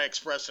 Chris and I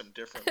express them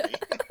differently.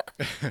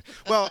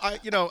 Well,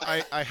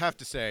 I have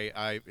to say,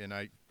 I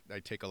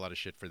take a lot of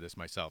shit for this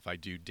myself. I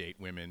do date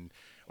women,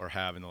 or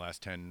have in the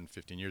last 10,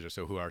 15 years or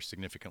so, who are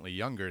significantly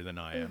younger than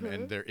I am.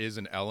 And there is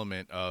an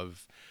element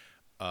of,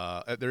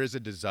 there is a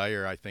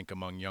desire, I think,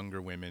 among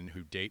younger women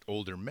who date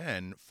older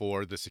men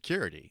for the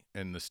security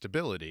and the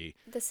stability.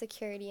 the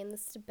security and the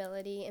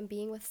stability and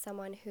being with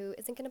someone who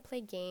isn't going to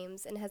play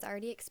games and has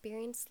already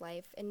experienced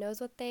life and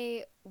knows what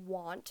they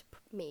want,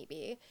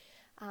 maybe.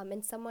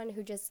 And someone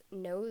who just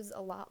knows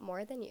a lot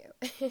more than you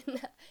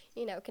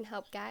and, can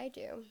help guide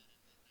you.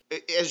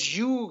 As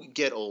you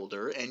get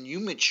older and you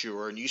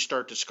mature and you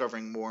start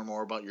discovering more and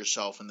more about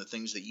yourself and the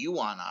things that you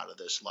want out of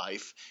this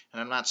life,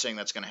 and I'm not saying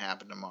that's going to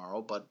happen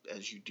tomorrow, but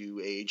as you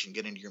do age and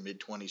get into your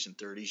mid-20s and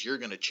 30s, you're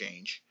going to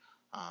change.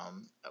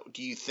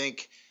 Do you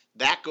think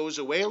that goes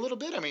away a little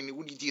bit? I mean,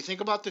 do you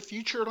think about the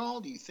future at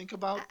all? Do you think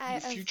about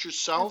your future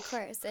self? Of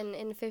course. And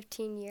in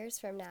 15 years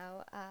from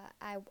now,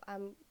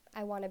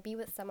 I want to be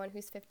with someone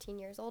who's 15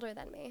 years older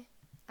than me.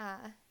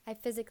 I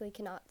physically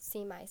cannot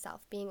see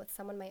myself being with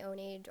someone my own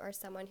age or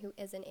someone who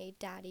isn't a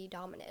daddy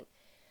dominant.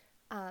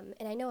 And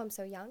I know I'm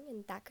so young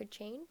and that could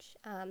change.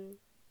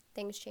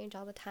 Things change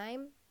all the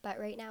time, but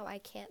right now I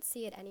can't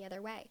see it any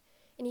other way.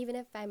 And even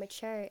if I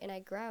mature and I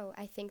grow,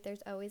 I think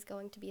there's always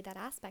going to be that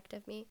aspect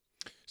of me.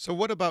 So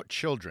what about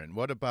children?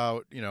 What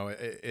about,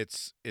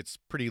 it's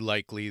pretty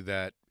likely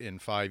that in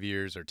 5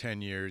 years or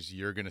 10 years,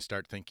 you're going to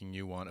start thinking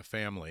you want a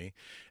family.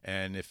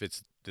 And if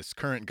it's this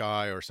current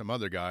guy or some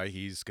other guy,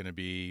 he's going to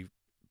be,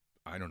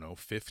 I don't know,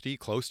 50,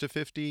 close to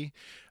 50,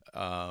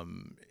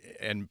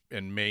 and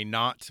may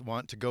not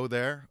want to go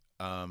there.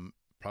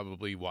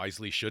 Probably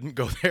wisely shouldn't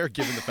go there,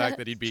 given the fact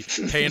that he'd be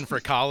paying for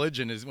college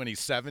and when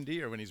he's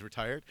 70 or when he's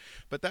retired.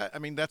 But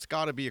that's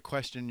got to be a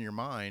question in your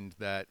mind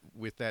that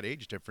with that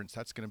age difference,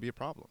 that's going to be a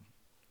problem.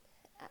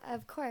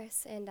 Of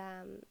course, and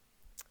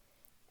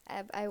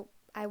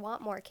I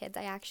want more kids.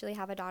 I actually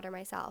have a daughter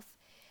myself.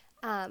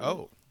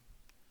 Oh.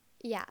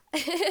 Yeah.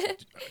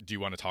 Do you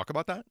want to talk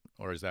about that,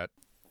 or is that?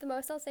 The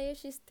most I'll say is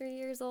she's 3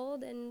 years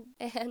old, and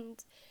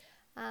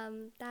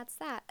that's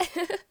that.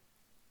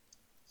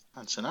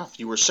 That's enough.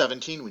 You were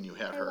 17 when you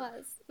had her. I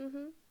was.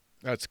 Mm-hmm.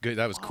 That's good.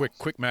 That was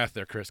quick math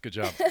there, Chris. Good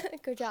job.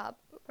 Good job.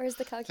 Where's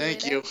the calculator?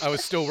 Thank you. I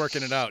was still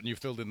working it out, and you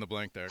filled in the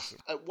blank there. So.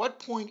 At what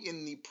point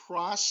in the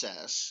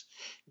process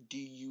do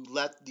you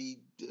let the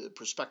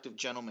prospective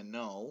gentleman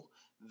know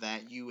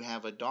that you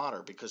have a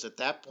daughter? Because at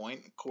that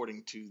point,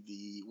 according to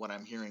what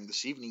I'm hearing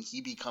this evening,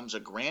 he becomes a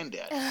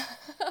granddad.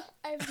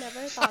 I've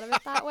never thought of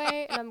it that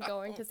way, and I'm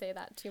going to say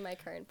that to my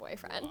current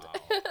boyfriend.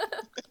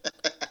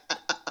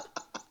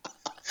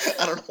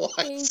 I don't know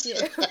why. Thank you.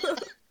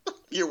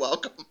 You're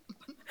welcome.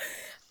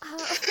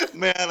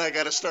 Man, I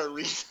gotta start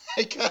reading.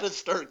 I gotta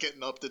start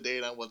getting up to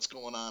date on what's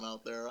going on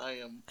out there.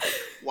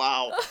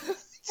 Wow.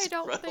 I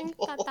don't think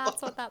Incredible.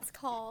 that's what that's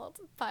called,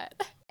 but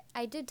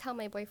I did tell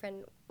my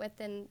boyfriend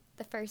within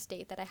the first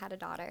date that I had a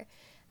daughter,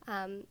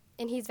 and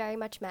he's very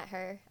much met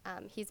her.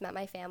 He's met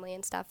my family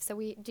and stuff, so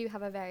we do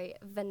have a very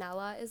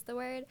vanilla is the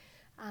word,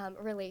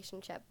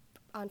 relationship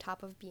on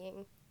top of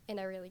being in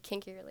a really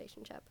kinky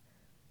relationship.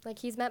 Like,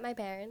 he's met my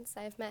parents,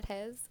 I've met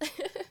his.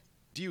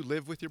 Do you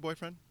live with your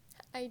boyfriend?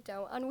 I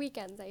don't. On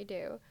weekends, I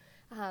do.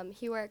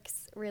 He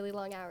works really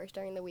long hours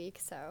during the week,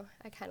 so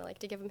I kind of like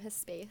to give him his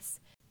space.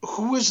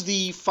 Who is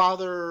the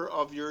father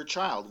of your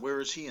child? Where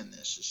is he in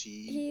this? Is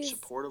he He's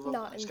supportive of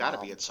not it? He's got to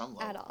be involved at some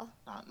level. at all.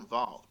 Not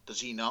involved.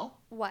 Does he know?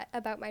 What,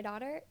 about my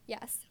daughter?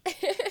 Yes.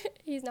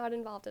 He's not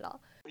involved at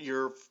all.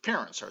 Your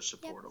parents are Yep.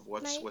 supportive.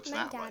 What's my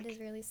that dad like? is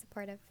really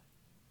supportive.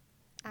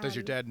 Does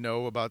your dad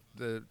know about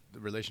the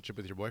relationship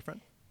with your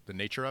boyfriend? The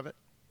nature of it?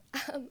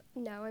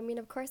 No, I mean,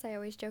 of course, I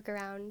always joke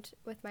around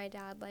with my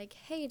dad, like,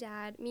 "Hey,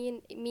 Dad, me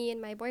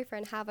and my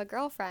boyfriend have a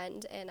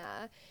girlfriend," and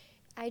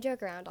I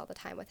joke around all the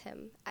time with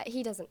him.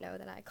 He doesn't know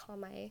that I call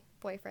my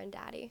boyfriend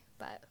Daddy,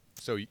 but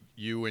So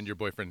you and your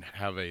boyfriend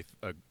have a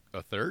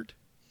third?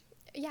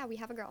 yeah, we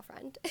have a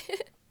girlfriend.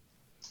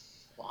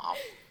 Wow.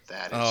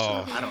 That is.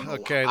 Oh, I don't know.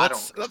 okay. I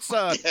Let's don't- let's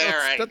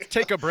right. let's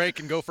take a break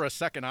and go for a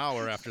second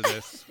hour after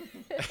this.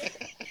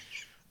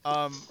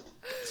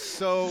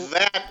 So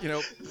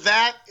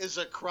That is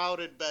a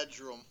crowded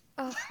bedroom.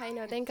 Oh, I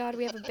know. Thank God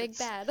we have a big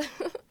bed.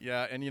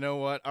 yeah, and you know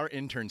what? Our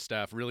intern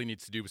staff really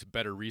needs to do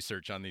better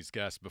research on these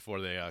guests before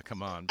they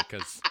come on,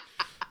 because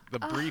the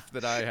brief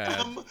that I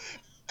had.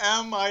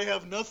 I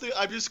have nothing.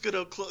 I'm just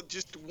gonna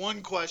just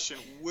one question.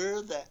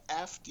 Where the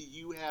f do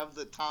you have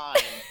the time?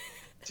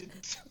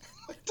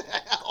 What the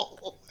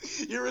hell?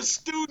 You're a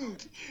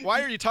student.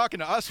 Why are you talking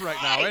to us right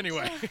now,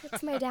 anyway?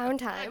 It's my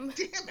downtime.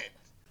 Damn it.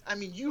 I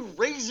mean, you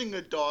raising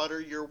a daughter.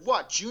 You're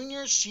what?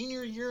 Junior,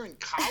 senior year in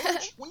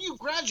college? When do you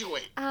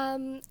graduate?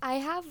 I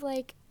have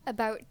like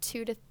about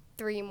 2 to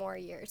 3 more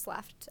years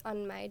left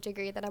on my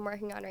degree that I'm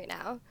working on right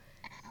now.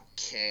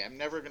 Okay, I'm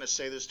never gonna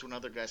say this to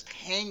another guest.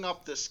 Hang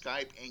up the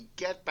Skype and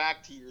get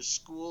back to your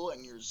school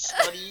and your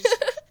studies.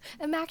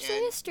 I'm actually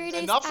And a straight A.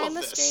 enough of I'm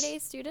a this. straight A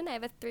student. I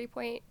have a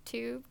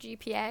 3.2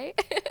 GPA.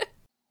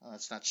 Well,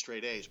 that's not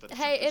straight A's, but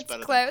Hey, it's it's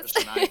better close.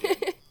 than Chris and I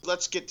did.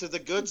 Let's get to the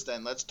goods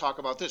then. Let's talk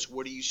about this.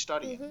 What are you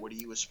studying? What do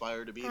you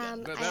aspire to be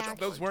then?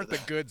 Those weren't the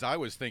goods I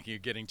was thinking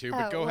of getting to,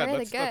 but Oh, go what ahead. are the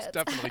Let's goods?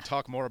 definitely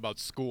talk more about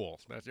school.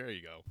 There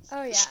you go.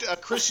 Oh yeah.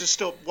 Chris is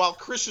still, while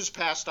Chris is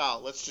passed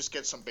out, let's just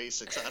get some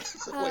basics on it.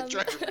 We're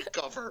trying to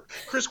recover.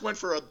 Chris went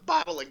for a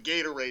bottle of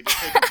Gatorade to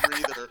take a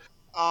breather.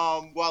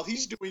 While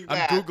he's doing I'm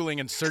that. Googling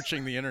and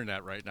searching the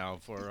internet right now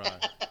for.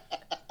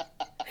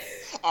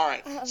 All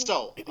right.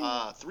 So,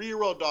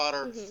 3-year-old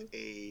daughter,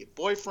 a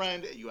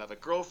boyfriend, you have a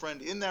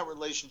girlfriend in that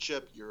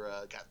relationship. You're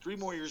got 3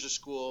 more years of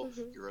school.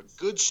 You're a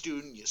good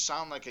student. You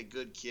sound like a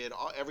good kid.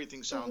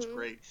 Everything sounds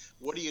great.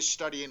 What are you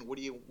studying? What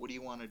do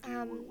you want to do?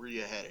 Where are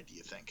you headed? Do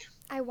you think?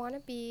 I want to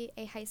be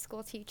a high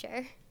school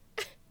teacher.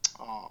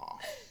 Oh,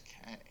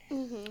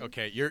 okay.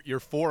 Okay, you're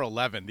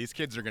 4'11". These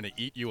kids are gonna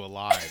eat you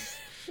alive.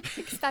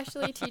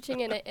 Especially teaching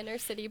in an inner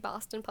city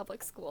Boston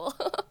public school.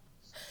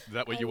 Is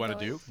that what you want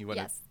to do? You want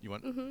Yes. You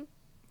want?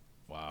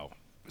 Wow.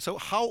 So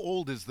how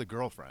old is the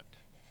girlfriend?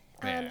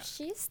 May I ask?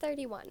 She's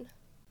 31.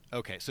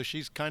 Okay, so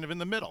she's kind of in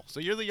the middle. So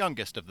you're the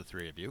youngest of the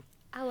 3 of you.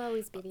 I'll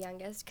always be the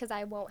youngest because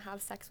I won't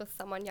have sex with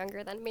someone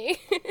younger than me.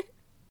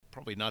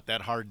 Probably not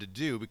that hard to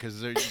do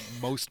because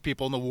most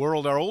people in the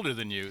world are older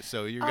than you.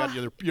 So you got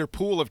your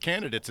pool of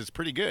candidates is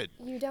pretty good.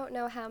 You don't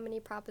know how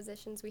many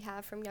propositions we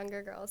have from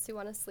younger girls who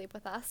want to sleep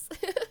with us.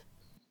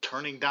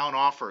 Turning down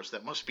offers.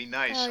 That must be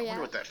nice. Oh, I yeah.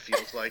 wonder what that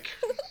feels like.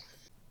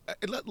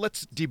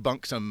 Let's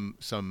debunk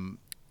some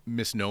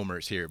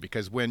misnomers here,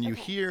 because when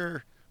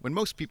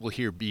most people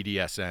hear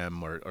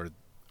BDSM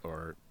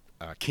or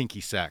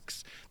kinky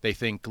sex, they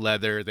think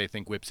leather, they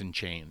think whips and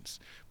chains.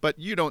 But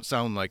you don't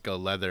sound like a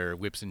leather,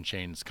 whips and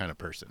chains kind of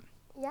person.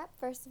 Yep,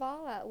 first of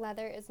all,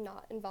 leather is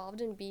not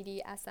involved in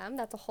BDSM.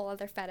 That's a whole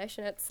other fetish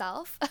in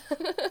itself.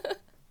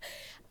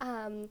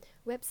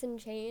 Whips and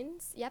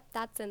chains, yep,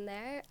 that's in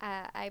there.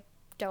 I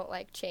don't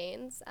like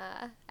chains.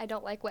 I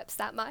don't like whips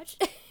that much.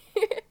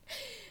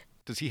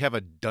 Does he have a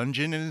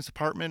dungeon in his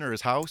apartment or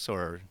his house,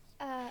 or?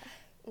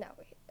 No.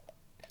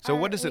 So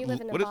what is it? We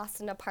live in a what is-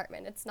 Boston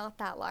apartment. It's not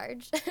that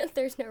large.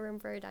 There's no room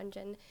for a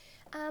dungeon.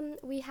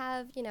 We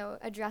have,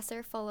 a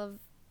dresser full of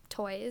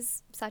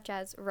toys, such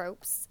as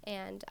ropes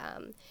and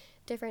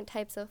different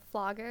types of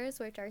floggers,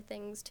 which are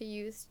things to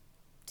use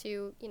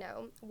to,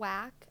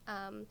 whack.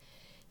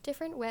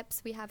 Different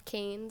whips. We have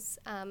canes.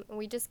 And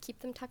we just keep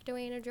them tucked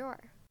away in a drawer.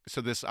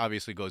 So this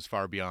obviously goes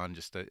far beyond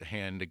just a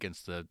hand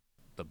against the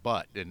the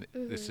butt, and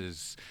this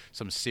is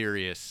some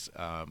serious.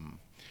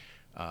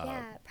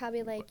 Yeah,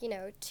 probably like,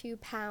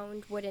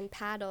 2-pound wooden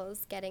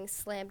paddles getting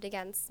slammed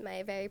against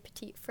my very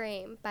petite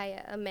frame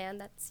by a man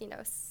that's,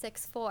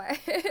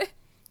 6'4".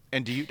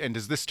 And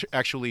does this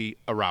actually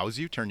arouse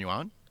you, turn you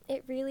on?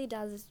 It really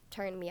does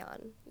turn me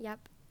on.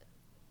 Yep.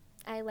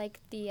 I like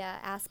the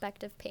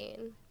aspect of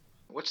pain.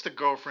 What's the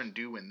girlfriend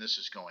do when this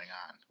is going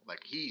on?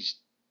 Like he's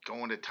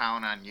going to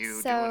town on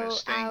you, So doing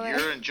his thing.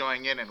 You're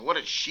enjoying it, and what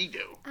does she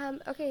do?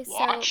 Okay, so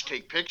Watch,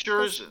 take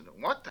pictures, and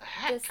what the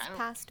heck? this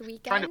past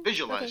weekend. Trying to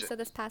visualize okay, it. so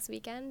this past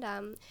weekend,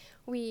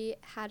 we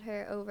had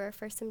her over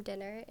for some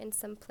dinner and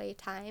some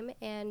playtime,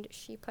 and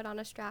she put on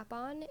a strap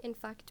on and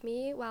fucked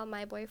me while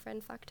my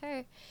boyfriend fucked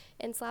her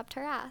and slapped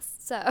her ass.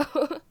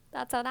 So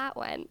that's how that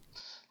went.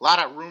 A lot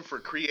of room for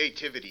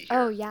creativity here.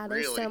 Oh, yeah,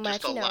 there's really, so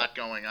much, just a lot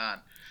going on.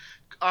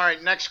 All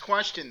right, next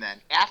question then.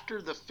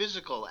 After the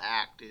physical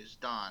act is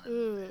done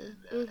and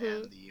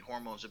the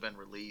hormones have been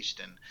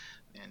released and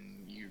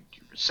you're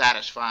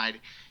satisfied,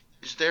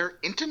 is there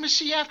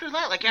intimacy after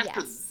that? Like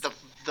after Yes.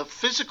 the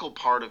physical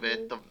part of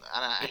it,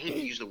 I hate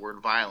to use the word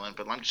violent,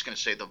 but I'm just going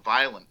to say the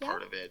violent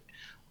part of it.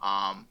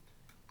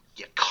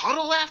 You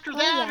cuddle after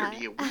that, yeah. or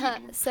do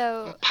you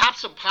So pop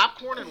some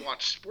popcorn and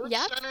watch Sports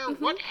Yep. Center?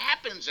 What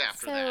happens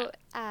after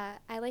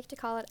that? I like to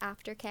call it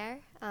aftercare.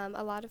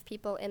 A lot of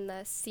people in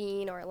the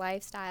scene or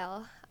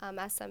lifestyle,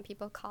 as some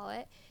people call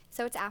it,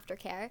 so it's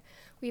aftercare.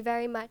 We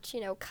very much,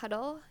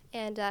 cuddle,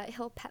 and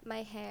he'll pet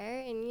my hair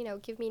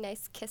and, give me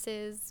nice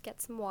kisses,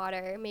 get some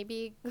water,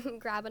 maybe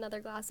grab another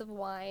glass of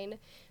wine,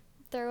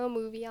 throw a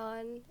movie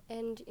on,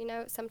 and,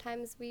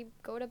 sometimes we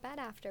go to bed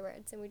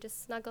afterwards and we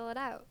just snuggle it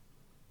out.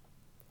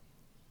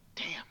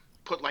 Damn.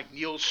 Put like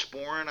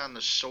Neosporin on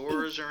the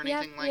sores or Yeah,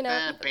 anything like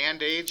that?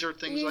 Band-Aids or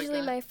things like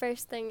Usually that? my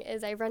first thing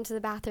is I run to the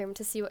bathroom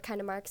to see what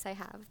kind of marks I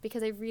have,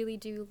 because I really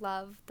do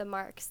love the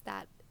marks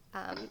that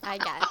I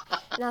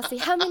get. And I'll see,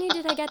 how many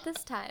did I get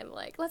this time?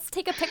 Like, let's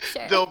take a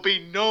picture. There'll be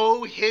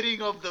no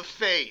hitting of the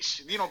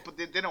face. But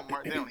they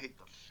don't hit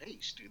the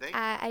face, do they?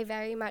 I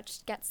very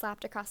much get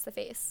slapped across the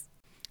face,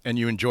 And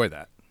you enjoy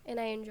that? and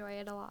I enjoy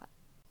it a lot.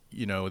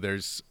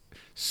 There's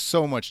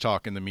so much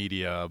talk in the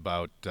media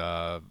about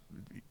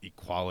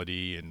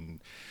equality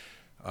and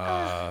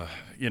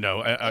you know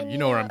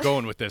where I'm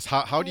going with this.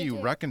 How do you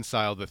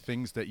reconcile the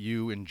things that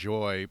you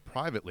enjoy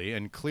privately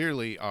and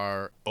clearly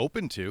are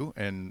open to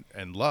and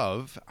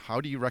love?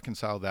 How do you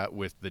reconcile that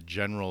with the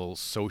general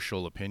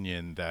social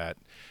opinion that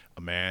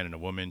a man and a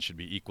woman should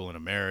be equal in a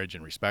marriage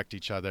and respect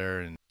each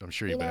other? And I'm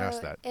sure you've been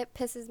asked that. It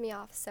pisses me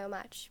off so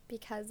much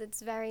because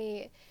it's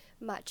very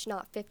much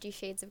not 50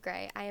 Shades of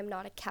Grey. I am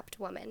not a kept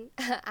woman.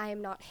 I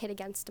am not hit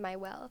against my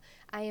will.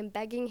 I am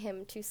begging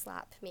him to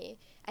slap me.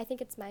 I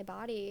think it's my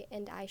body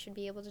and I should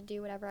be able to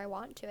do whatever I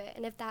want to it.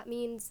 And if that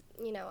means,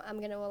 I'm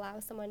going to allow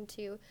someone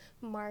to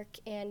mark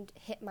and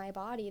hit my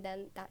body,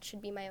 then that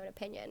should be my own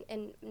opinion.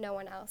 And no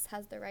one else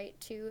has the right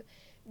to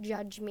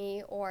judge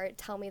me or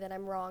tell me that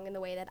I'm wrong in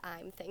the way that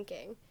I'm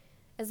thinking.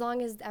 As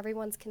long as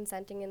everyone's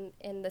consenting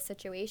in the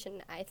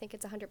situation, I think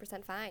it's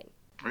 100% fine.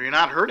 Or you're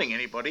not hurting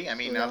anybody. I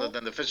mean, No. other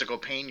than the physical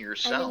pain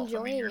yourself.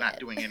 enjoying I mean, you're not it.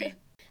 doing any.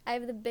 I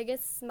have the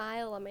biggest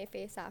smile on my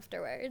face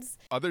afterwards.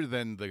 Other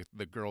than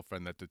the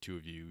girlfriend that the two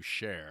of you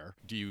share,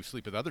 do you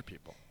sleep with other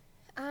people?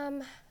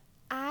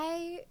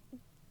 I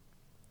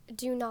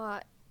do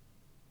not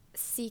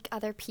seek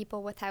other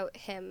people without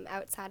him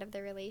outside of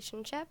the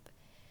relationship.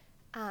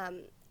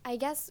 I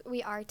guess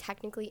we are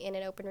technically in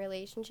an open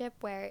relationship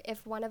where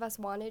if one of us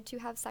wanted to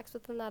have sex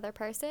with another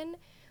person,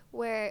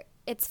 where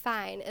it's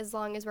fine as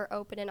long as we're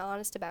open and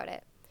honest about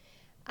it.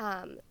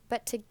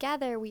 But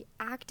together, we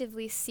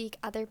actively seek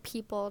other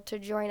people to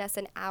join us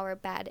in our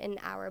bed, in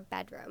our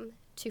bedroom,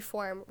 to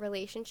form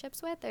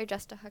relationships with or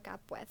just to hook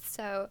up with.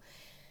 So,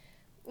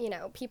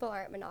 people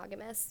aren't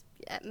monogamous.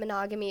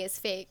 Monogamy is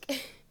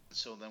fake.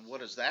 So then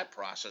what does that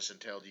process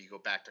entail? Do you go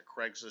back to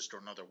Craigslist or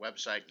another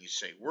website and you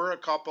say, we're a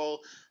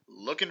couple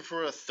looking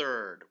for a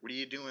third? What are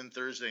you doing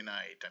Thursday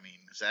night? I mean,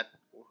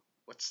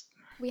 what's...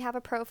 We have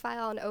a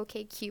profile on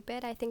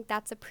OkCupid. I think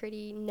that's a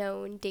pretty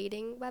known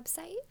dating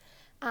website.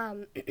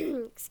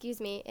 Excuse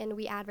me. And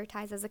we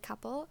advertise as a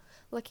couple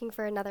looking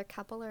for another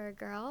couple or a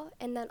girl.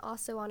 And then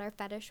also on our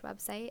fetish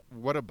website.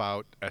 What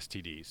about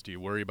STDs? Do you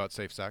worry about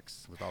safe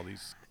sex with all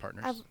these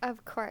partners?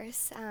 Of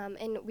course.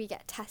 And we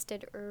get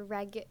tested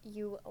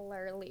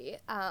regularly.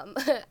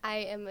 I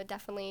am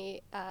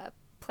definitely a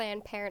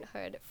Planned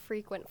Parenthood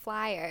frequent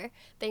flyer.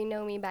 They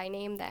know me by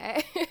name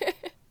there.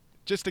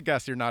 Just to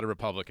guess, you're not a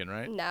Republican,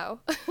 right? No.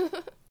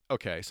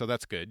 Okay, so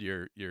that's good.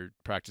 You're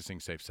practicing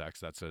safe sex.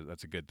 That's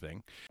a good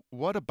thing.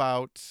 What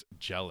about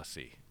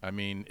jealousy? I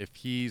mean,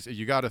 if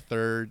you got a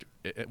third,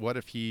 what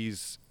if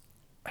he's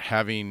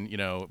having,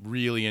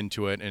 really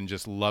into it and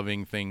just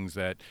loving things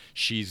that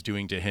she's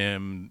doing to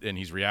him and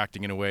he's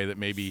reacting in a way that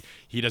maybe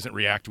he doesn't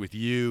react with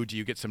you? Do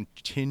you get some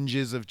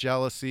tinges of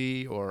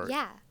jealousy or?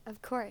 Yeah,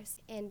 of course.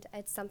 And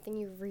it's something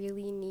you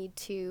really need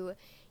to,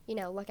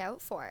 look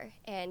out for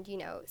and,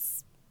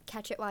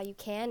 catch it while you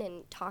can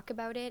and talk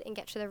about it and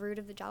get to the root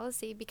of the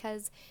jealousy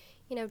because,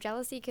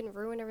 jealousy can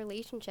ruin a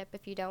relationship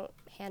if you don't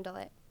handle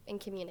it and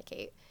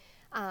communicate.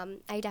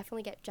 I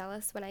definitely get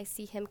jealous when I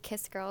see him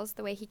kiss girls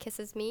the way he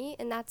kisses me,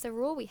 and that's a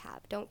rule we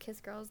have. Don't kiss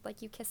girls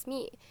like you kiss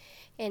me.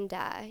 And,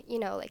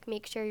 like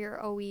make sure you're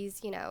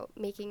always,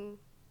 making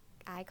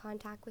eye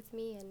contact with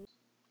me. And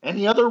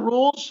Any other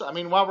rules? I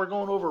mean, while we're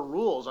going over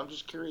rules, I'm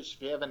just curious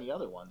if you have any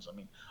other ones. I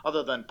mean,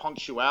 other than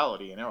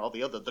punctuality and all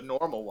the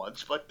normal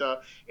ones, but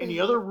any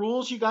other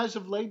rules you guys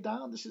have laid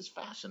down? This is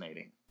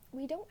fascinating.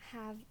 we don't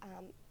have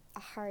a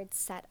hard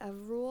set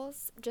of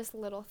rules, just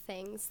little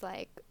things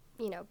like,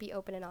 be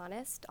open and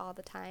honest all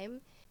the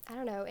time. I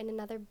don't know. And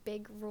another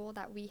big rule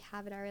that we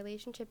have in our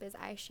relationship is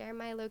I share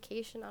my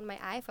location on my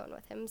iPhone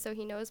with him so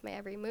he knows my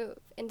every move.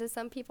 And to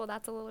some people,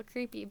 that's a little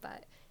creepy,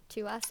 but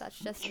to us, that's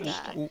just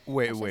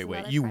Wait.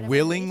 another You part of our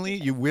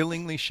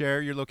willingly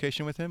share your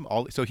location with him?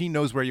 So he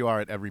knows where you are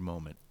at every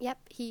moment. Yep,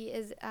 he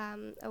is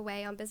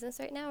away on business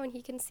right now, and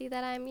he can see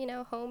that I'm,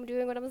 home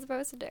doing what I'm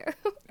supposed to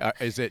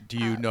do. Do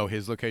you know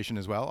his location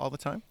as well all the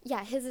time?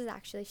 Yeah, his is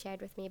actually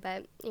shared with me,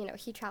 but,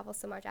 he travels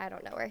so much, I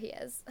don't know where he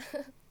is.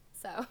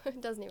 So it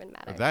doesn't even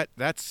matter.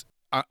 That's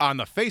on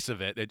the face of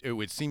it, it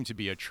would seem to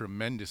be a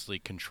tremendously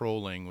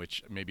controlling,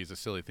 which maybe is a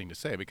silly thing to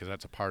say because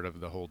that's a part of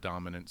the whole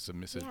dominant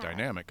submissive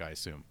dynamic, I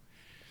assume.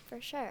 For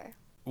sure.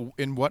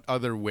 In what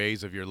other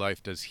ways of your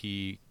life does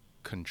he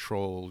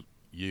control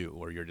you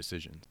or your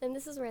decisions? And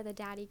this is where the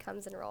daddy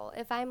comes in role.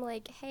 If I'm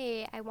like,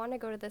 hey, I want to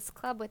go to this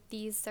club with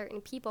these certain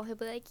people, he'll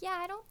be like, yeah,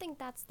 I don't think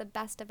that's the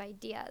best of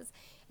ideas.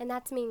 And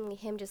that's mainly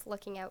him just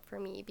looking out for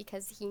me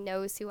because he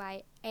knows who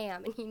I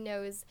am and he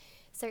knows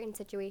certain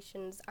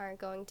situations aren't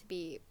going to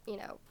be,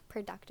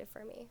 productive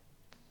for me.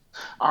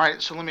 All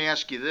right, so let me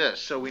ask you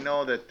this. So we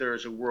know that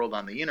there's a world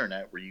on the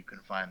internet where you can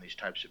find these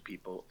types of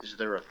people. Is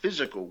there a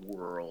physical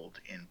world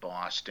in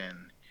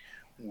Boston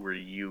where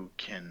you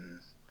can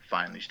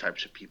find these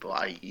types of people,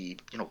 i.e.,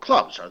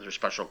 clubs? Are there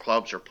special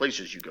clubs or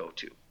places you go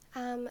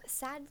to?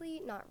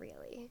 Sadly, not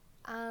really.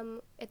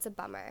 It's a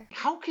bummer.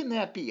 How can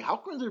that be? How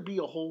can there be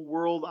a whole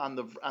world on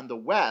the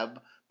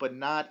web, but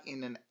not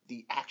in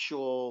the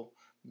actual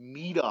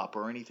meetup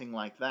or anything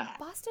like that?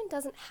 Boston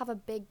doesn't have a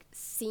big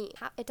scene.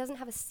 It doesn't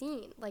have a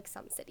scene like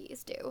some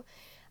cities do.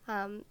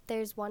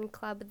 There's one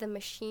club, The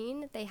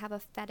Machine. They have a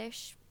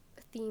fetish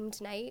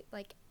themed night,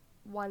 like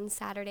one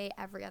Saturday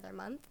every other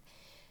month.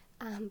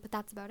 But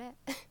that's about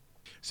it.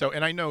 So,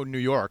 and I know New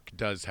York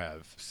does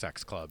have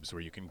sex clubs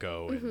where you can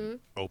go and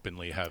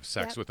openly have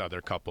sex with other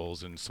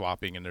couples and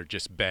swapping, and they're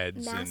just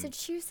beds.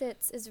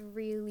 Massachusetts is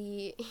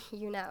really,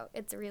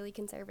 it's really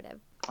conservative.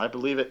 I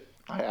believe it.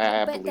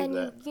 I but believe then,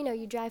 that.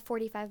 you drive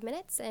 45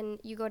 minutes and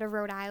you go to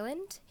Rhode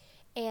Island,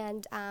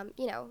 and,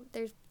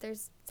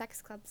 there's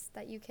sex clubs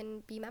that you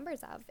can be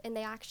members of. And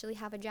they actually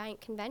have a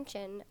giant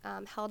convention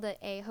held at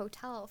a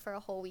hotel for a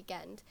whole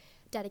weekend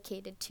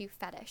dedicated to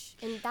fetish.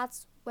 And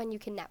that's when you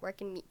can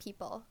network and meet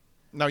people.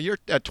 Now, you're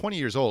at 20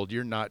 years old.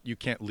 You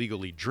can't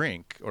legally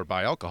drink or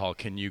buy alcohol.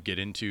 Can you get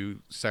into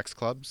sex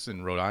clubs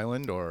in Rhode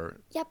Island or?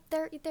 Yep,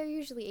 they're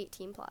usually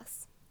 18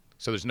 plus.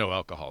 So there's no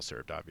alcohol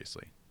served,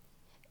 obviously.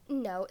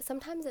 No,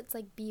 sometimes it's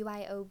like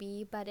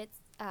BYOB, but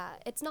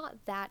it's not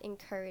that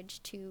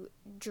encouraged to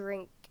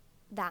drink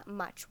that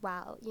much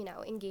while,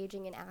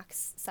 engaging in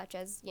acts such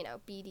as,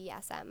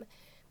 BDSM,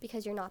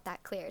 because you're not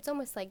that clear. It's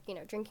almost like,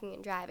 drinking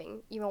and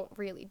driving. You won't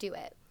really do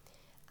it.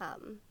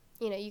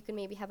 You can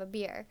maybe have a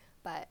beer,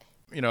 but...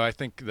 I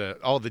think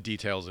all the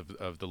details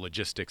of the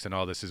logistics and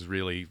all this is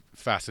really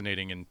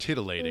fascinating and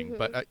titillating.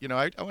 But,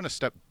 I want to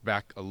step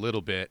back a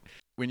little bit.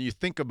 When you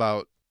think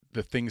about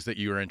the things that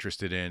you are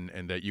interested in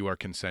and that you are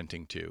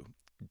consenting to,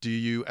 do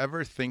you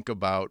ever think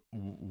about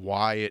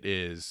why it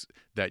is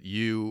that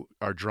you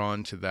are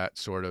drawn to that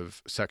sort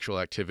of sexual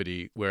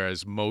activity,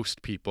 whereas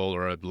most people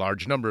or a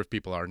large number of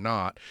people are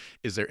not?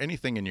 Is there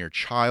anything in your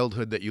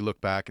childhood that you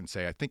look back and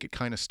say, I think it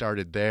kind of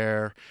started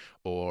there?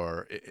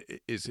 Or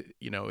is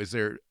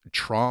there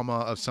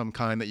trauma of some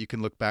kind that you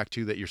can look back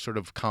to that you're sort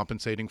of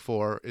compensating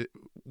for?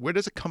 Where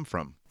does it come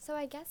from? So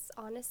I guess,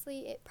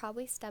 honestly, it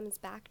probably stems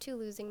back to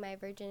losing my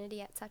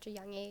virginity at such a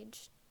young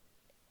age.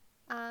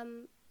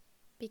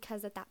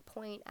 Because at that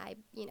point I,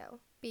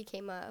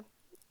 became a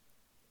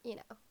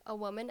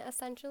woman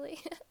essentially.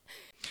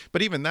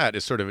 But even that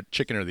is sort of a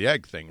chicken or the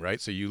egg thing,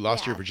 right? So you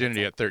lost your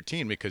virginity at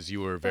 13 because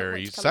you were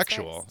very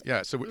sexual. First.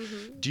 Yeah. So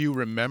do you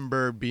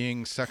remember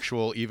being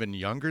sexual even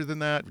younger than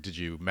that? Did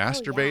you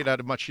masturbate at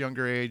a much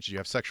younger age? Do you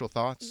have sexual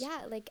thoughts?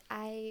 Yeah, like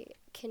I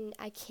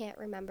can't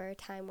remember a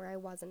time where I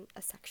wasn't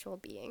a sexual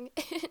being.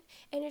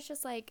 And it's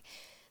just like,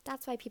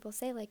 that's why people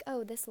say, like,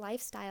 oh, this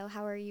lifestyle,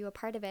 how are you a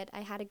part of it?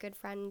 I had a good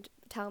friend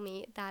tell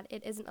me that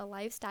it isn't a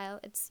lifestyle,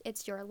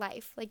 it's your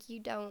life. Like, you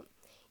don't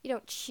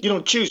choose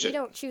it. You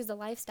don't choose the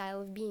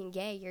lifestyle of being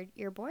gay.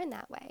 You're born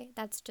that way.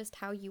 That's just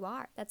how you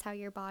are. That's how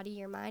your body,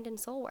 your mind, and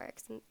soul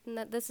works. And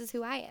that this is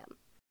who I am.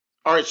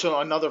 All right, so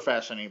another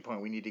fascinating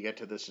point, we need to get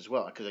to this as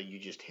well, because you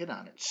just hit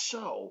on it.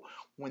 So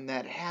when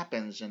that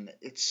happens, and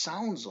it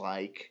sounds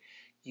like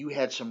you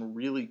had some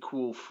really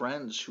cool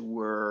friends who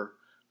were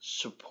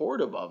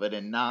supportive of it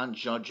and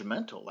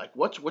non-judgmental? Like,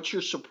 what's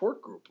your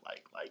support group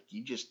like? Like,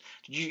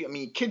 I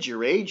mean, kids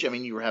your age, I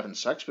mean, you were having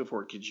sex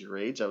before kids your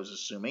age, I was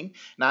assuming.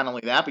 Not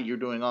only that, but you're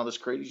doing all this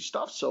crazy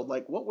stuff. So,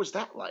 like, what was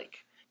that like?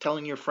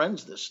 Telling your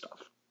friends this stuff?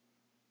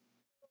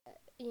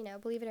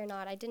 Believe it or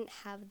not, I didn't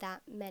have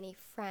that many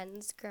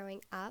friends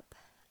growing up.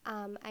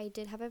 I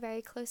did have a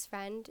very close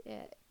friend.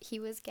 He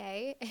was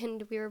gay,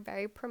 and we were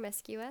very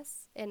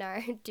promiscuous in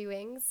our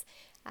doings.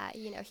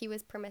 He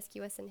was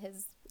promiscuous in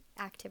his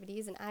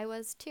activities, and I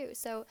was too.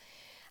 So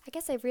I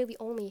guess I really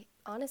only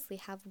honestly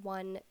have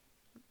one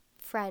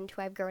friend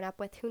who I've grown up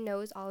with who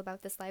knows all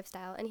about this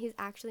lifestyle, and he's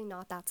actually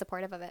not that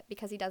supportive of it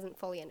because he doesn't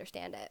fully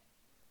understand it.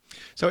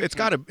 So it's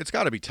got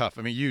to be tough.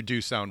 I mean, you do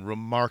sound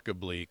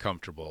remarkably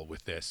comfortable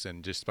with this,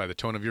 and just by the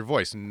tone of your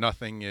voice,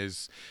 nothing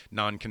is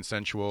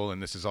non-consensual,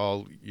 and this is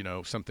all,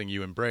 something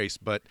you embrace.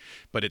 But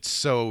it's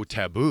so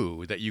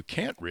taboo that you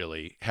can't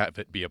really have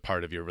it be a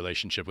part of your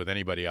relationship with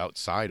anybody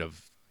outside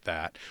of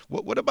that.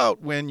 What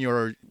about when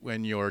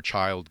your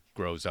child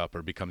grows up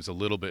or becomes a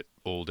little bit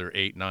older,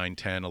 8, 9,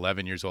 10,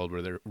 11 years old,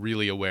 where they're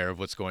really aware of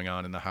what's going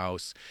on in the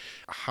house?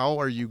 How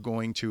are you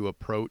going to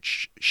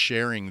approach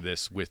sharing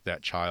this with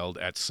that child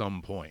at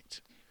some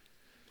point?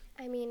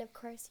 I mean, of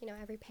course,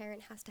 every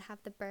parent has to have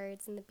the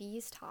birds and the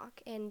bees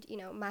talk, and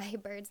my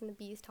birds and the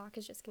bees talk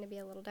is just going to be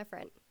a little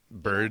different.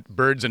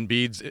 Birds and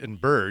beads and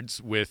birds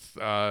with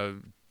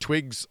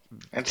twigs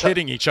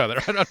hitting each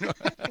other. I don't know.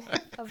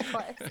 Of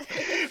course.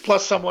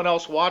 Plus someone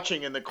else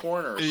watching in the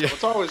corner, so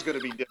it's always going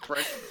to be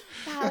different.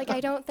 Yeah, I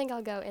don't think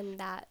I'll go in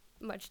that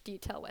much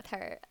detail with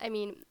her. I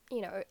mean,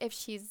 if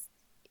she's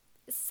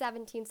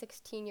 17,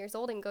 16 years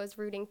old and goes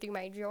rooting through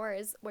my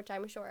drawers, which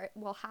I'm sure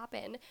will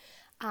happen,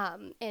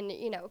 and,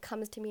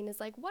 comes to me and is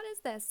like, what is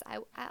this?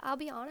 I'll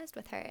be honest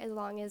with her as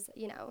long as,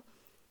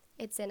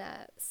 it's in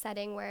a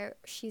setting where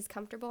she's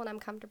comfortable and I'm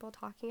comfortable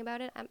talking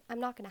about it. I'm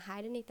not going to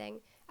hide anything.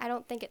 I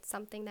don't think it's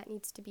something that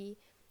needs to be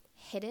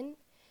hidden.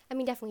 I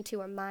mean, definitely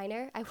to a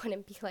minor, I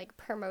wouldn't be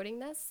promoting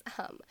this,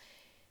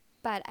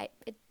 but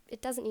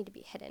it doesn't need to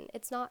be hidden.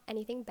 It's not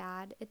anything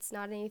bad. It's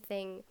not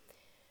anything.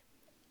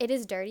 It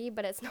is dirty,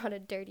 but it's not a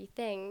dirty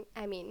thing.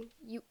 I mean,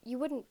 you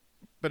wouldn't.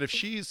 But if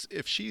she's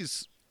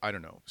I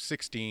don't know,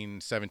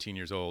 16, 17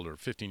 years old or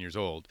 15 years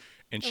old,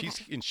 and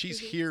she's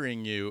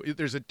hearing you,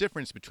 there's a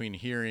difference between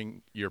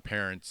hearing your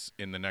parents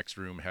in the next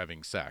room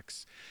having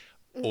sex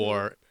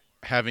or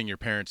having your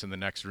parents in the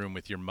next room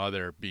with your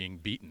mother being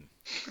beaten.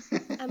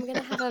 I'm going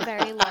to have a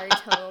very large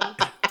home.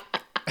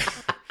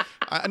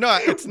 No,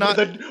 it's not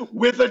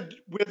with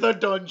a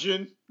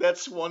dungeon.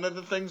 That's one of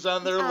the things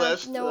on their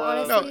list. No,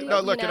 honestly,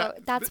 no. Look,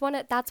 that's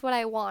what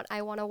I want.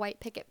 I want a white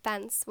picket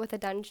fence with a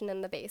dungeon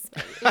in the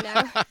basement.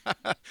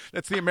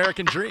 That's the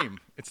American dream.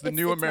 It's the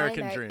new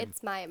American dream.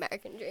 It's my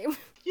American dream.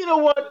 You know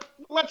what?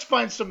 Let's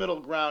find some middle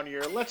ground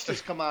here. Let's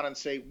just come out and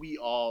say we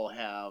all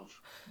have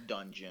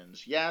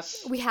dungeons.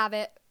 Yes, we have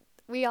it.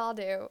 We all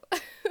do.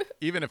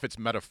 Even if it's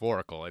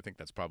metaphorical, I think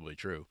that's probably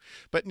true.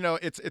 But,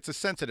 it's a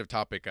sensitive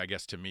topic, I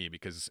guess, to me,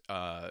 because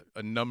a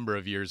number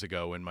of years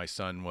ago when my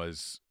son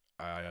was,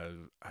 I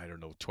don't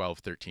know, 12,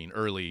 13,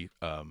 early,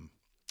 I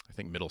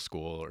think middle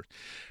school, or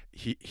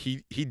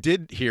he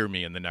did hear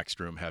me in the next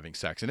room having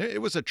sex. And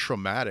it was a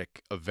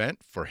traumatic event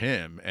for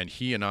him. And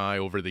he and I,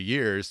 over the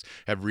years,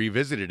 have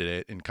revisited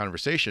it in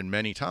conversation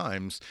many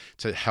times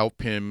to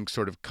help him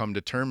sort of come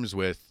to terms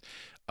with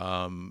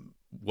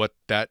what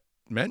that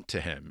meant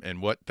to him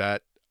and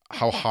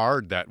how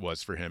hard that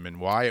was for him and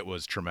why it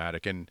was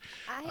traumatic. And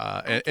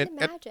I can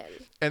imagine.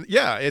 And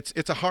yeah,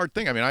 it's a hard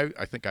thing. I mean,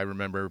 I think I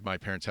remember my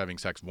parents having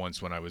sex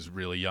once when I was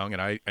really young,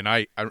 and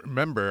I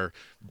remember,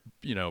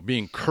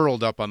 being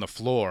curled up on the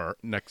floor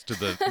next to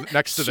the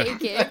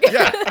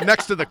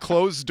next to the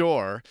closed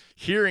door,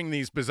 hearing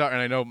these bizarre. And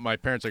I know my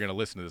parents are going to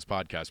listen to this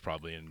podcast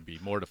probably and be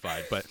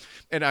mortified,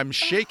 and I'm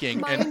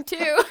shaking. Mine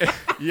too.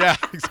 Yeah,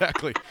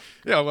 exactly.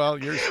 Yeah, well,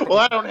 Well,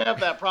 I don't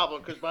have that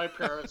problem because my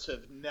parents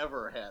have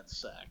never had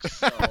sex,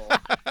 so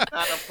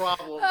not a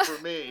problem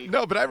for me.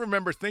 No, but I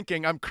remember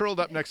thinking, I'm curled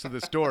up next to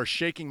this door,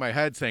 shaking my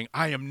head, saying,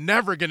 I am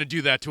never going to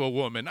do that to a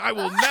woman. I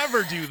will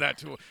never do that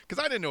to a... Because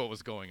I didn't know what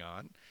was going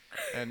on.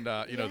 And,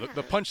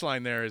 the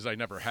punchline there is I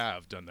never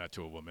have done that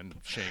to a woman.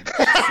 Shame,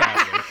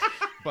 sadly.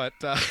 But...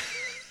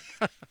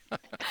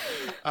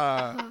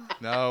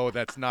 no,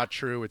 that's not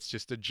true. It's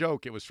just a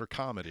joke. It was for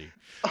comedy.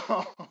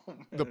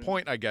 The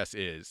point, I guess,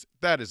 is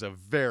that is a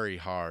very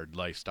hard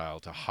lifestyle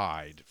to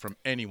hide from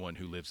anyone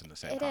who lives in the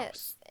same house. It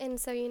is. And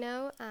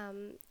so,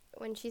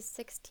 when she's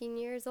 16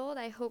 years old,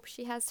 I hope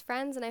she has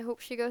friends and I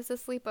hope she goes to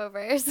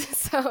sleepovers.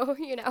 So,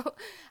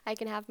 I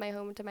can have my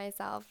home to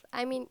myself.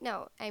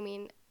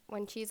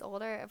 When she's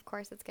older, of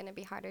course, it's going to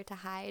be harder to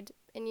hide.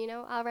 And,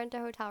 I'll rent a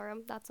hotel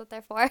room. That's what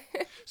they're for.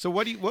 So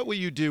what will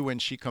you do when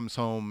she comes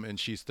home and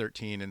she's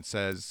 13 and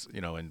says,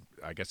 and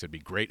I guess it'd be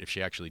great if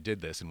she actually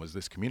did this and was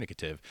this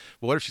communicative.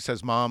 But what if she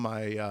says, Mom,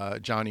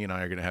 Johnny and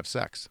I are going to have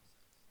sex?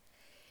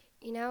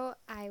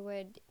 I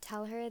would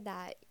tell her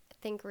that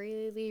think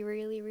really,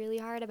 really, really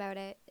hard about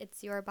it.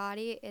 It's your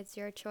body. It's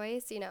your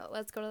choice.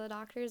 Let's go to the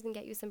doctors and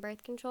get you some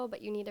birth control,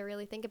 but you need to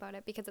really think about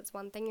it because it's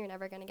one thing you're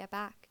never going to get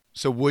back.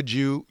 So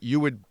you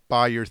would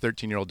buy your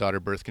 13-year-old daughter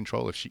birth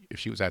control if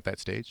she was at that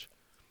stage?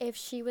 If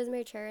she was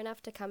mature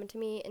enough to come to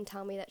me and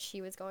tell me that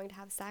she was going to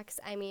have sex,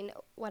 I mean,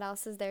 what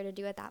else is there to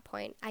do at that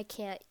point? I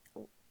can't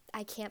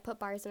put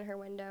bars in her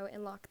window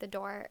and lock the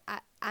door.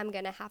 I'm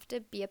going to have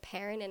to be a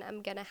parent, and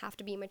I'm going to have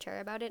to be mature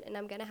about it, and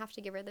I'm going to have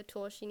to give her the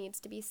tools she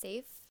needs to be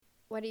safe.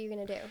 What are you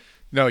going to do?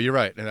 No, you're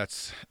right. And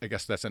I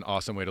guess that's an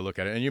awesome way to look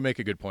at it. And you make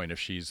a good point. If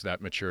she's that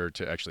mature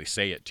to actually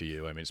say it to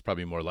you, I mean, it's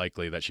probably more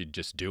likely that she'd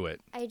just do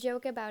it. I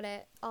joke about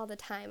it all the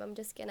time. I'm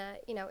just going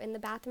to, in the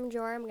bathroom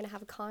drawer, I'm going to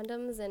have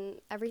condoms and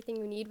everything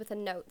you need with a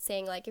note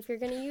saying, like, if you're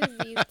going to use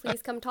these,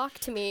 please come talk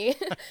to me.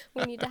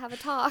 We need to have a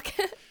talk.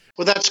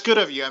 Well, that's good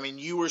of you. I mean,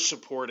 you were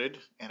supported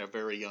at a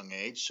very young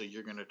age, so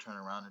you're going to turn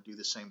around and do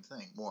the same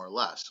thing, more or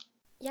less.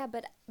 Yeah,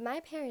 but my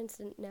parents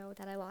didn't know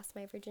that I lost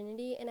my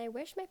virginity, and I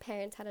wish my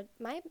parents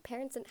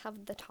didn't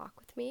have the talk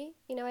with me.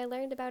 I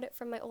learned about it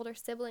from my older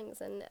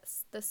siblings and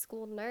the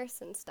school nurse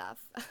and stuff.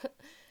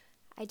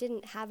 I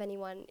didn't have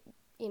anyone,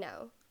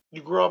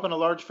 You grew up in a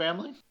large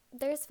family?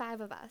 There's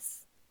 5 of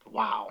us.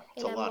 Wow,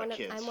 it's And a lot of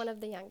kids. I'm one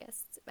of the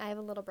youngest. I have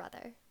a little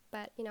brother.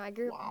 But, I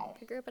grew up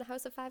in a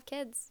house of 5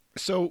 kids.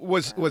 So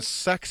was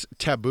sex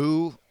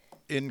taboo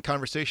in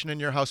conversation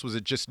in your house? Was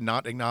it just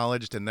not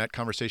acknowledged and that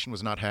conversation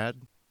was not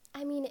had?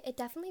 I mean, it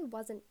definitely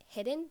wasn't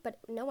hidden, but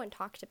no one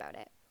talked about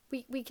it.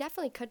 We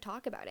definitely could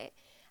talk about it.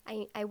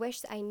 I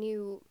wish I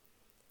knew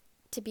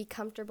to be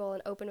comfortable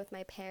and open with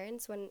my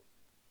parents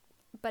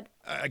but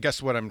I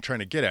guess what I'm trying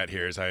to get at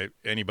here is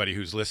anybody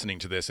who's listening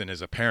to this and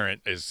is a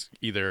parent is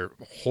either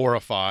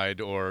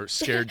horrified or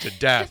scared to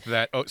death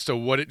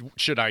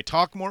should I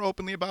talk more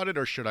openly about it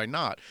or should I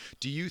not?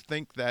 Do you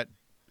think that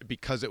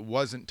because it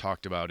wasn't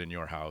talked about in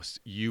your house,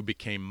 you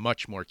became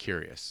much more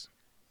curious?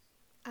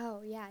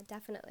 Oh, yeah,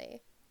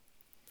 definitely.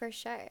 For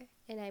sure.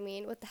 And I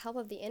mean, with the help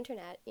of the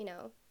internet,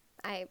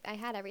 I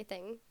had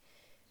everything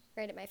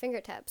right at my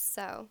fingertips,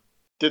 so.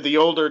 Did the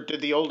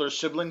older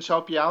siblings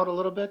help you out a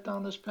little bit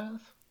down this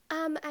path?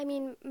 I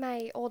mean,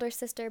 my older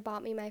sister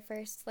bought me my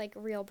first,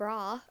 real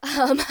bra.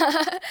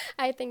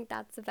 I think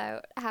that's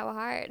about how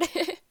hard.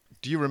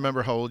 Do you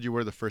remember how old you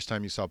were the first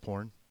time you saw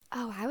porn?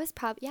 Oh, it was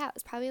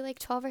probably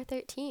 12 or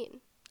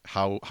 13.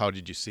 How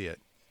did you see it?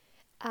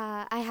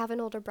 I have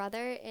an older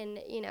brother, and,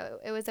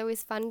 it was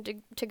always fun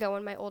to go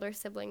in my older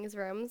siblings'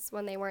 rooms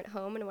when they weren't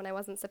home and when I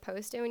wasn't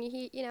supposed to. And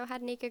he,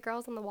 had naked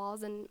girls on the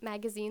walls and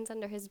magazines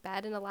under his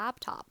bed and a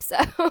laptop. So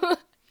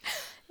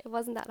it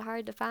wasn't that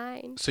hard to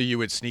find. So you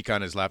would sneak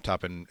on his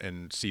laptop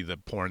and see the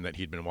porn that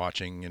he'd been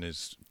watching in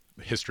his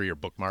history or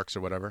bookmarks or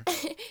whatever?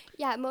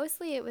 Yeah,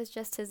 mostly it was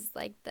just his,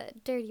 the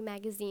dirty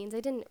magazines. I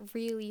didn't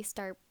really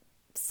start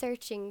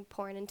searching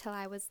porn until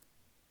I was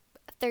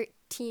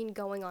 13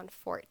 going on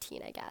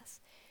 14, I guess.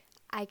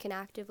 I can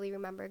actively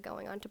remember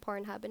going onto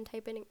Pornhub and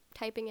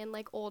typing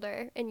in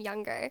older and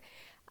younger,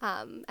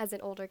 as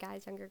in older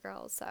guys, younger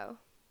girls.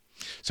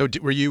 So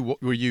were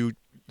you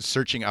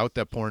searching out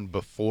that porn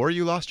before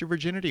you lost your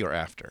virginity or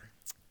after?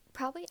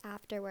 Probably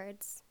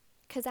afterwards,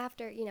 because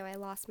after I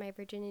lost my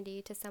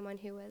virginity to someone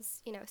who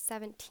was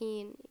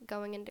 17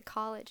 going into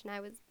college, and I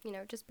was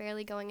just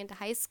barely going into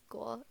high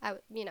school. I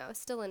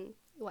still in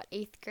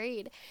 8th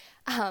grade.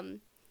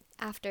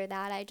 After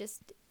that,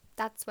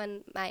 that's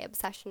when my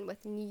obsession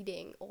with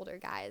needing older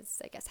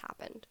guys, I guess,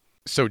 happened.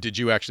 So did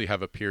you actually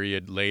have a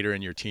period later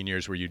in your teen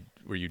years where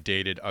you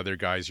dated other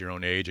guys your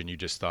own age and you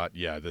just thought,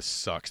 yeah, this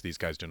sucks. These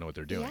guys don't know what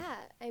they're doing? Yeah.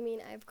 I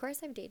mean, of course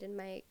I've dated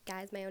my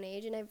guys my own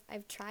age, and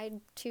I've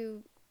tried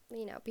to,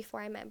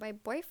 before I met my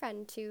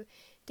boyfriend, to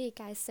date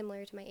guys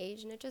similar to my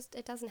age, and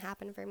it doesn't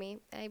happen for me.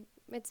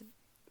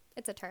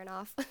 It's a turn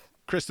off.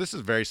 Chris, this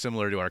is very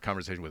similar to our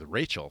conversation with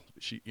Rachel.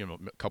 She,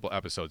 a couple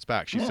episodes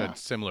back, she said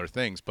similar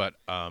things, but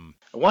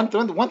one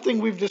thing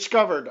we've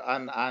discovered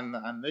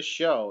on this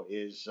show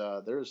is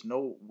there's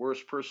no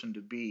worse person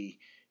to be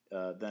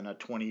than a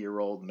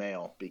 20-year-old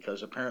male,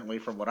 because apparently,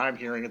 from what I'm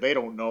hearing, they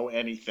don't know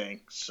anything.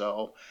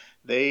 So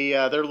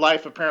their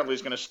life apparently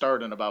is going to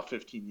start in about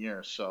 15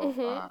 years.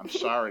 So I'm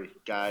sorry,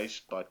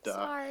 guys, but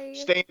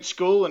stay in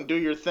school and do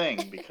your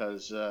thing,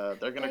 because they're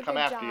going to come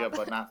after you,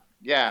 but not.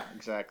 Yeah,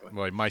 exactly.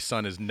 Well, my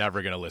son is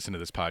never going to listen to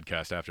this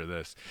podcast after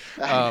this.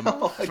 I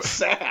know, it's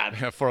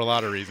sad. For a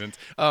lot of reasons.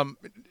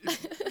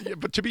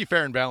 But to be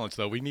fair and balanced,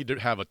 though, we need to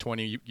have a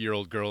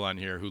 20-year-old girl on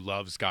here who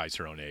loves guys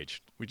her own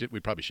age. We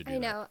probably should do that. I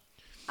know.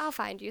 I'll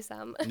find you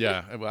some.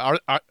 Yeah. Well,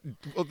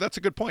 that's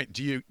a good point.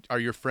 Are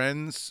your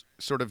friends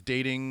sort of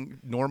dating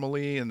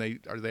normally, and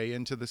are they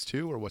into this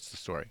too, or what's the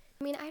story?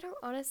 I mean, I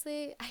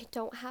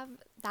don't have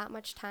that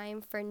much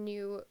time for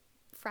new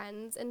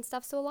friends and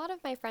stuff. So a lot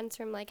of my friends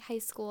from high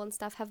school and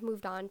stuff have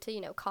moved on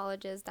to,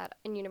 colleges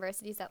and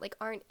universities that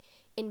aren't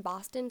in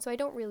Boston. So I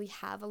don't really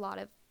have a lot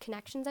of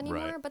connections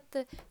anymore. Right.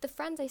 But the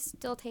friends I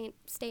still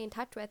stay in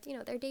touch with,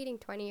 they're dating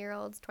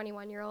 20-year-olds,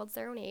 21-year-olds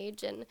their own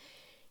age, and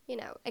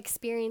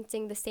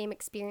experiencing the same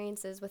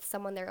experiences with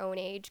someone their own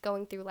age,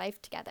 going through life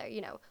together.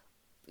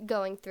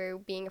 going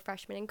through being a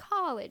freshman in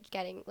college,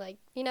 getting like,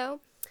 you know.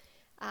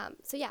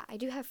 So yeah, I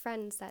do have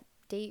friends that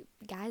date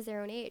guys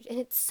their own age, and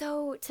it's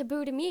so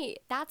taboo to me.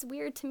 That's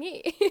weird to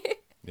me.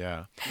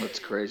 Yeah. That's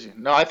crazy.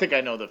 No, I think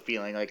I know the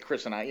feeling. Like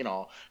Chris and I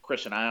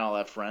all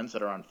have friends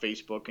that are on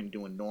Facebook and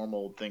doing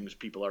normal things.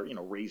 People are,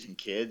 raising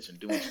kids and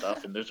doing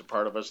stuff. And there's a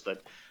part of us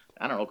that,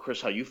 I don't know,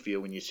 Chris, how you feel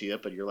when you see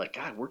it, but you're like,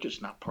 God, we're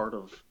just not part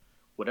of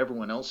what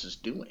everyone else is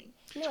doing.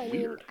 It's No, I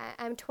weird. mean,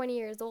 I'm 20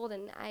 years old,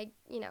 and I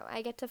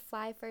get to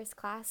fly first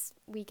class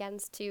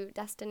weekends to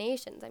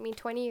destinations. I mean,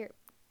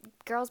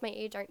 girls my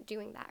age aren't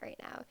doing that right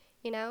now,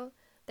 you know?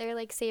 They're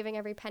like saving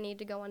every penny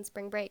to go on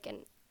spring break,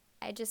 and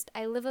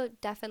I live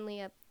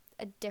definitely a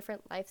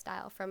different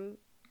lifestyle from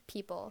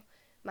people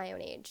my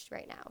own age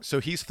right now. So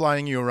he's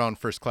flying you around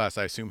first class.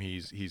 I assume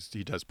he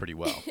does pretty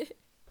well.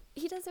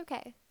 He does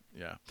okay.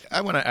 Yeah.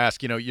 I want to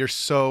ask, you're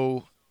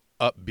so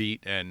upbeat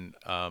and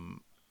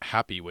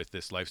happy with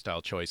this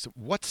lifestyle choice.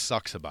 What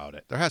sucks about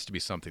it? There has to be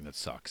something that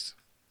sucks.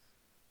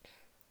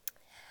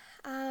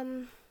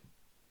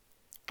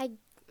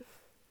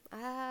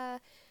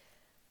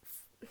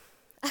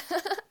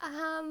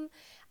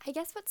 I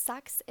guess what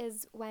sucks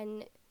is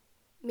when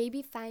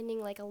maybe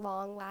finding like a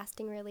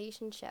long-lasting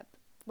relationship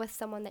with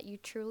someone that you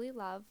truly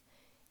love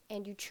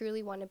and you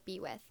truly want to be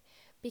with.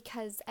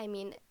 Because, I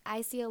mean,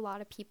 I see a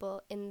lot of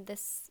people in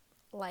this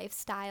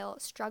lifestyle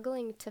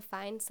struggling to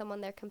find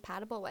someone they're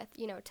compatible with,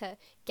 to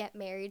get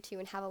married to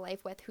and have a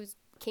life with who's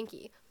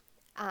kinky.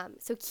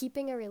 So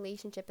keeping a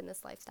relationship in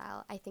this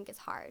lifestyle, I think, is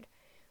hard,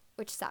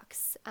 which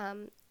sucks.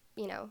 I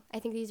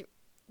think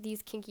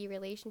these kinky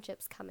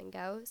relationships come and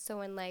go, so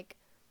when,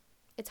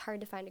 it's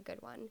hard to find a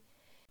good one.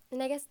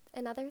 And I guess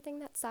another thing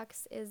that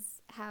sucks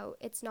is how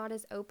it's not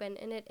as open,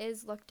 and it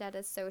is looked at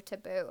as so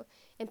taboo,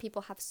 and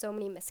people have so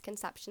many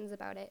misconceptions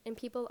about it, and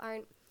people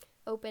aren't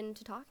open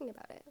to talking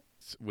about it.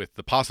 With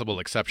the possible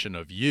exception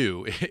of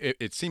you,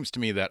 it seems to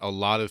me that a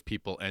lot of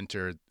people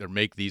enter or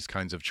make these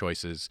kinds of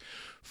choices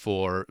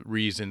for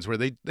reasons where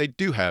they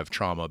do have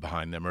trauma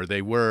behind them, or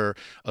they were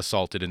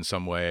assaulted in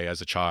some way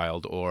as a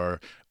child, or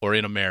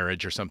in a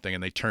marriage or something,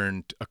 and they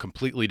turned a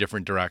completely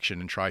different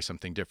direction and try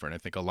something different. I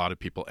think a lot of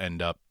people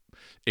end up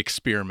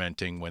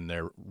experimenting when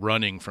they're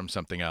running from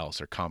something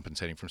else or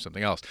compensating from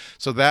something else.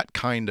 So that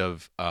kind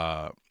of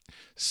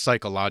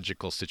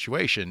psychological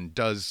situation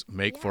does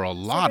make for a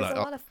lot there's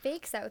a lot of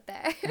fakes out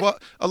there. Well,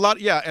 a lot,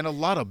 yeah, and a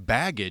lot of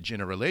baggage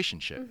in a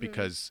relationship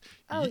because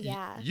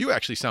Yeah. you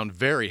actually sound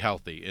very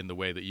healthy in the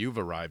way that you've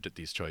arrived at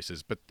these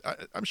choices. But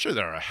I'm sure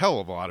there are a hell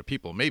of a lot of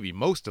people, maybe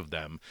most of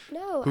them.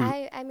 No,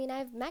 I mean,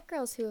 I've met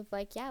girls who have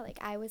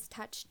I was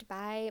touched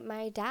by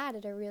my dad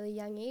at a really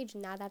young age,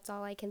 and now that's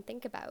all I can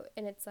think about.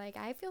 And it's like,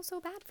 I feel so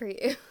bad for you.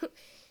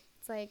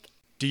 It's like.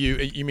 Do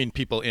you mean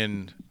people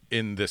in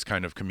this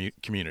kind of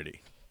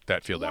community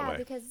that feel that way? Yeah,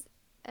 because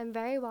I'm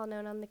very well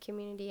known on the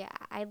community,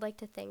 I'd like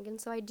to think. And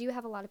so I do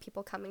have a lot of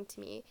people coming to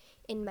me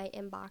in my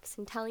inbox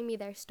and telling me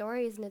their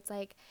stories. And it's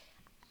like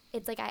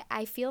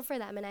I feel for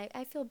them. And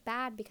I feel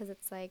bad because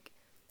it's like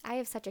I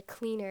have such a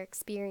cleaner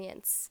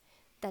experience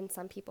than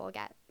some people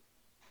get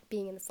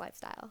being in this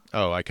lifestyle.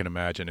 Oh, I can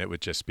imagine. It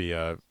would just be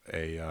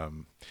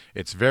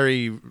it's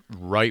very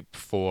ripe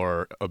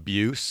for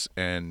abuse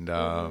and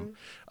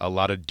a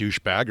lot of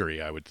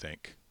douchebaggery, I would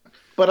think.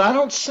 But I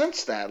don't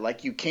sense that.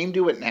 Like, you came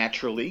to it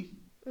naturally,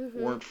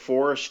 weren't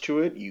forced to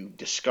it. You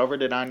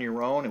discovered it on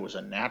your own. It was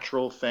a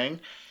natural thing.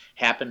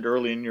 Happened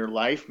early in your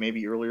life,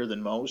 maybe earlier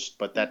than most,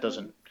 but that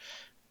doesn't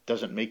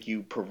make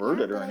you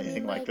perverted or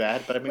anything like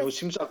that. But I mean, it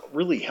seems like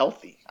really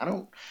healthy.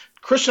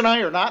 Chris and I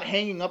are not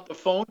hanging up the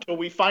phone till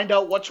we find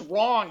out what's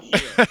wrong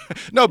here.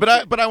 No, but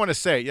I want to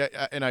say,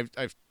 yeah, and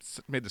I've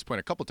made this point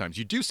a couple times.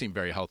 You do seem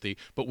very healthy,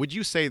 but would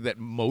you say that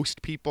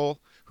most people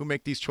who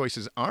make these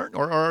choices aren't,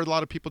 or are a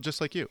lot of people just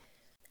like you?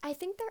 I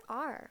think there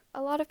are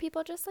a lot of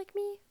people just like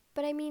me,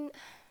 but I mean,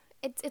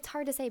 it's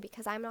hard to say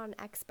because I'm not an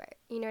expert,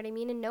 you know what I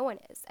mean? And no one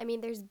is. I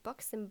mean, there's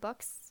books and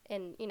books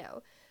and,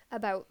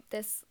 about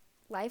this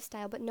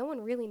lifestyle, but no one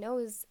really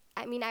knows.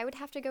 I mean, I would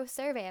have to go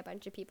survey a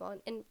bunch of people,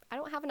 and I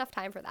don't have enough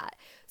time for that.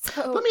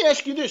 So Let me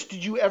ask you this.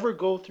 Did you ever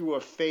go through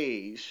a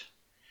phase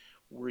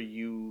where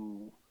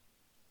you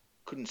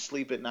couldn't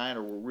sleep at night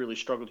or were really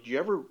struggling? Did you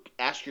ever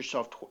ask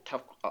yourself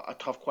a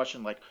tough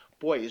question like,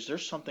 boy, is there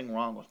something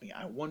wrong with me?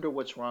 I wonder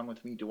what's wrong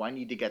with me. Do I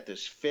need to get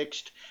this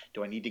fixed?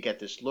 Do I need to get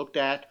this looked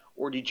at?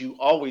 Or did you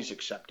always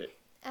accept it?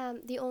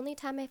 the only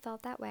time I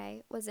felt that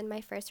way was in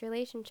my first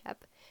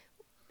relationship.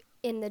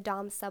 In the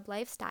dom sub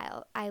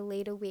lifestyle, I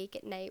laid awake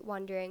at night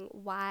wondering,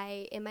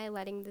 why am I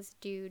letting this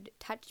dude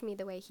touch me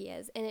the way he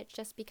is? And it's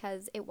just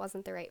because it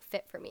wasn't the right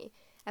fit for me.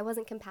 I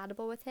wasn't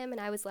compatible with him, and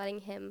I was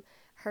letting him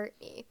hurt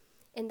me.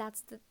 And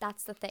that's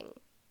the thing.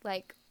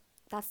 Like,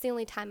 that's the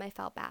only time I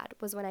felt bad,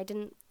 was when I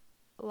didn't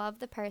love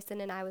the person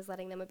and I was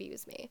letting them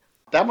abuse me.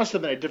 That must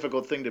have been a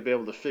difficult thing to be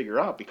able to figure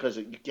out, because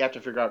you have to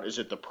figure out, is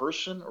it the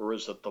person or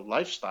is it the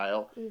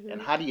lifestyle?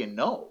 And how do you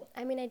know?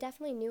 I mean, I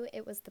definitely knew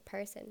it was the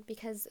person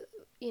because,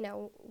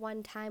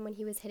 one time when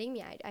he was hitting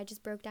me, I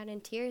just broke down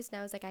in tears, and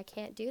I was like, I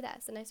can't do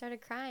this. And I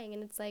started crying,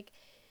 and it's like,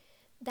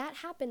 that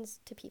happens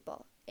to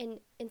people. And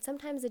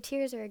sometimes the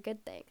tears are a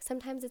good thing.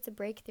 Sometimes it's a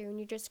breakthrough and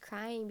you're just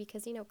crying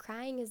because,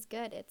 crying is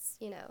good. It's,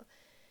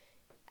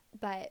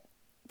 but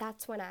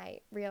that's when I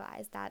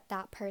realized that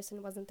that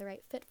person wasn't the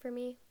right fit for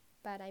me.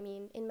 But I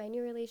mean, in my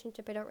new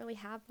relationship, I don't really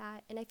have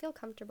that, and I feel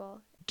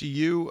comfortable. Do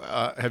you,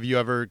 have you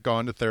ever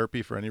gone to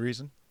therapy for any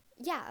reason?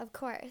 Yeah, of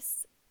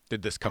course.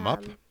 Did this come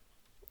up?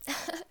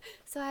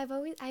 So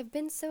I've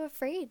been so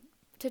afraid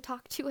to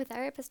talk to a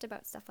therapist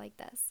about stuff like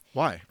this.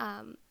 Why?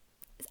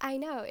 I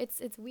know,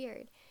 it's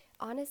weird.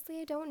 Honestly,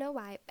 I don't know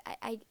why.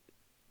 I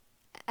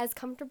as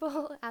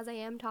comfortable as I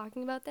am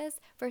talking about this,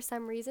 for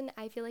some reason,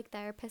 I feel like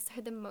therapists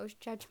are the most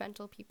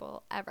judgmental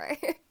people ever.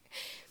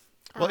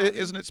 Well,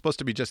 isn't it supposed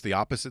to be just the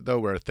opposite, though,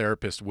 where a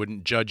therapist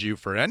wouldn't judge you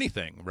for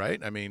anything,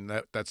 right? I mean,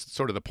 that's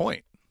sort of the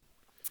point.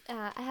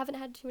 I haven't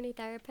had too many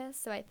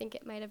therapists, so I think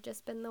it might have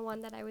just been the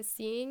one that I was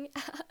seeing.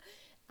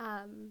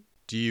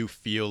 Do you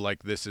feel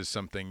like this is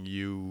something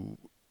you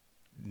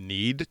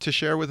need to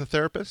share with a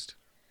therapist?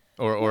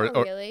 Not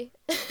really.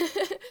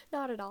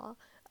 Not at all.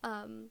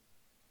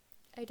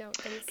 I don't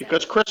think so.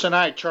 Because Chris and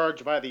I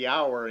charge by the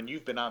hour, and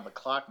you've been on the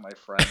clock, my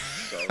friend.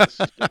 So this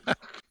is good.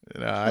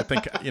 I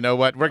think, you know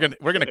what, we're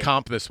gonna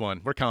comp this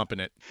one. We're comping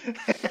it.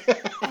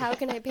 How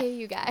can I pay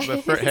you guys?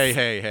 But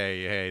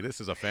hey,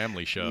 this is a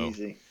family show.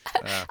 Easy.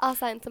 I'll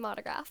sign some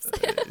autographs.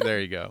 There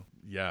you go.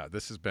 Yeah,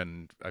 this has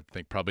been, I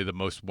think, probably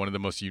one of the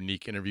most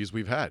unique interviews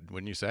we've had,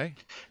 wouldn't you say?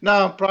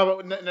 No,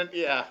 probably.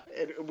 Yeah,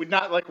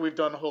 not like we've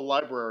done a whole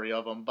library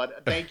of them,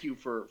 but thank you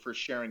for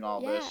sharing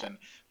all this. And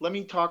let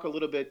me talk a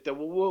little bit.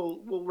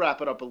 We'll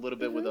wrap it up a little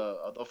bit with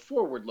a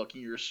forward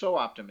looking. You're so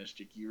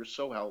optimistic. You're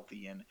so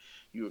healthy, and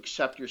you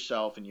accept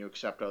yourself and you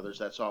accept others.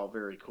 That's all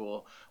very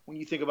cool. When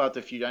you think about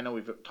the future, I know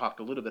we've talked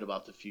a little bit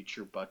about the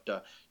future, but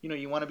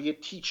you want to be a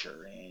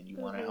teacher and you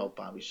want to help.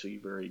 Obviously,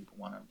 you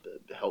want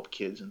to help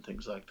kids and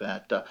things like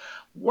that.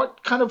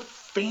 What kind of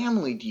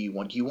family do you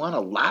want? Do you want a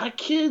lot of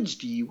kids?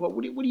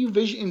 What do you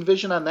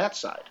envision on that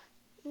side?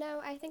 No,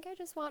 I think I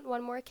just want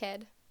one more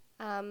kid,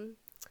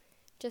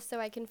 just so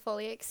I can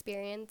fully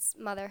experience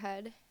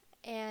motherhood.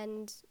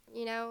 And,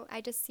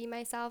 I just see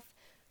myself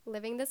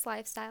living this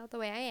lifestyle the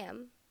way I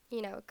am,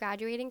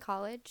 graduating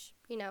college,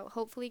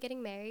 hopefully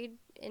getting married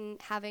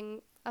and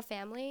having a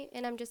family.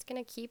 And I'm just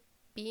going to keep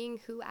being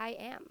who I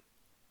am.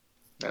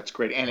 That's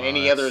great. And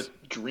any other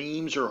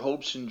dreams or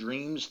hopes and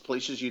dreams,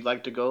 places you'd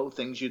like to go,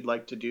 things you'd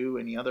like to do?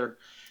 Any other?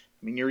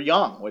 I mean, you're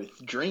young.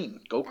 Dream,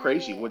 go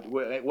crazy.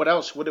 What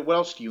else? What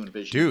else do you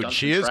envision? Dude,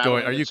 she is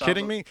going. Are you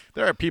kidding me?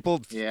 There are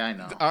people. Yeah, I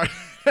know.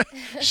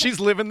 She's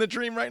living the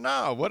dream right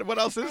now. What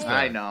else is there?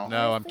 I know.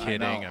 No, I'm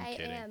kidding. I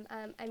am.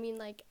 I mean,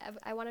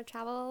 I want to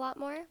travel a lot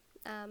more,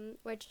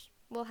 which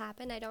will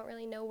happen. I don't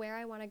really know where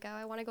I want to go.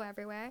 I want to go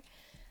everywhere.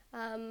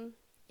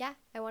 Yeah,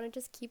 I want to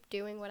just keep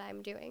doing what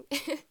I'm doing.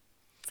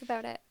 That's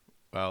about it.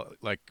 Well,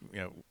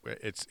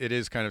 it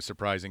is kind of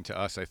surprising to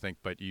us, I think,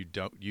 but you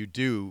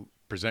do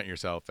present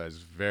yourself as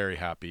very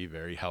happy,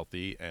 very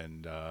healthy,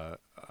 and I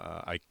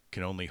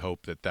can only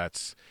hope that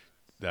that's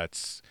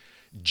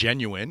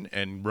genuine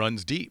and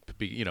runs deep.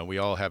 We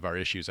all have our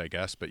issues, I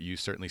guess, but you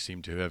certainly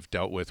seem to have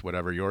dealt with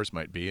whatever yours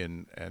might be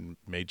and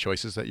made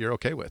choices that you're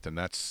okay with, and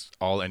that's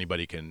all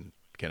anybody can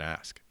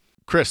ask.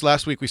 Chris,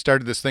 last week we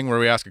started this thing where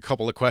we ask a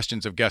couple of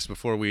questions of guests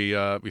before we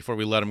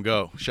let them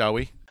go, shall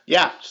we?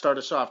 Yeah, start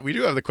us off. We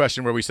do have the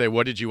question where we say,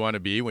 what did you want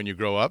to be when you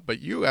grow up? But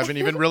you haven't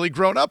even really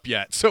grown up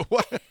yet. So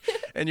what?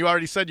 And you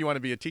already said you want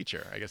to be a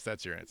teacher. I guess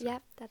that's your answer.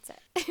 Yep, that's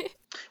it.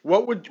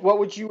 What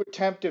would you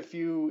attempt if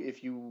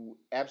you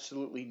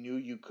absolutely knew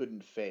you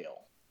couldn't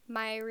fail?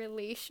 My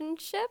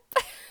relationship?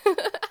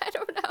 I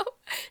don't know.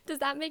 Does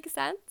that make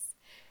sense?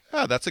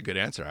 Oh, that's a good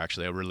answer,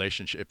 actually. A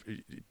relationship,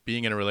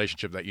 being in a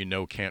relationship that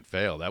can't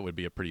fail, that would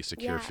be a pretty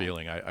secure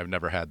feeling. I've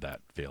never had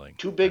that feeling.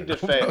 Too big to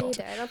fail.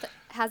 Neither.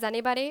 Has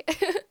anybody?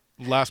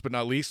 Last but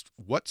not least,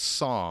 what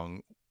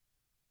song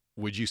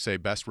would you say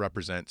best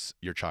represents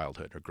your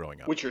childhood or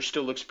growing up? Which you're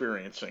still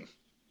experiencing,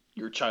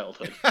 your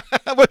childhood.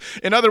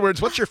 In other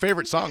words, what's your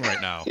favorite song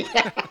right now?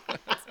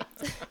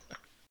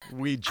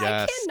 We just...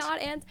 I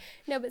cannot answer.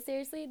 No, but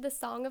seriously, the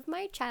song of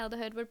my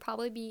childhood would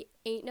probably be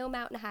Ain't No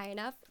Mountain High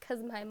Enough,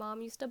 because my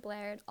mom used to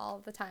blare it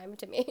all the time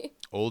to me.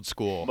 Old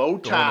school.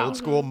 Motown. Going old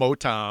school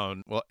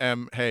Motown. Well,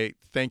 Em, hey,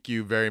 thank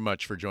you very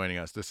much for joining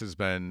us. This has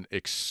been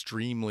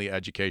extremely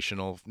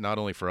educational, not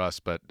only for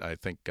us, but I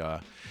think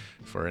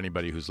for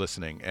anybody who's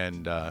listening.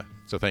 And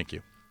so thank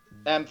you.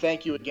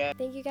 Thank you again.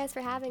 Thank you guys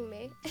for having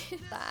me.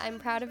 I'm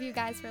proud of you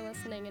guys for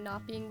listening and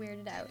not being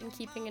weirded out and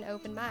keeping an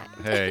open mind.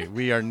 Hey,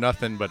 we are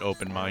nothing but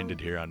open-minded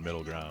here on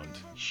Middle Ground.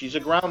 She's a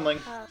groundling.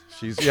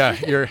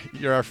 You're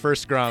our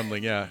first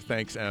groundling. Yeah,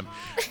 thanks, Em.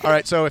 All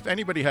right, so if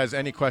anybody has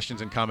any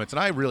questions and comments, and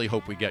I really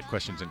hope we get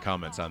questions and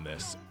comments on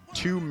this,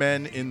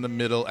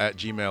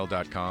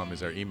 2meninthemiddle@gmail.com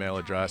is our email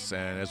address.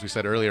 And as we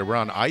said earlier, we're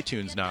on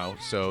iTunes now,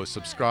 so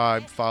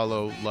subscribe,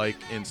 follow, like,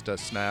 Insta,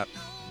 Snap,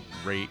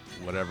 rate,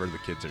 whatever the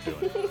kids are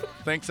doing.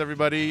 Thanks,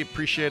 everybody.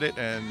 Appreciate it,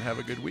 and have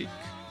a good week.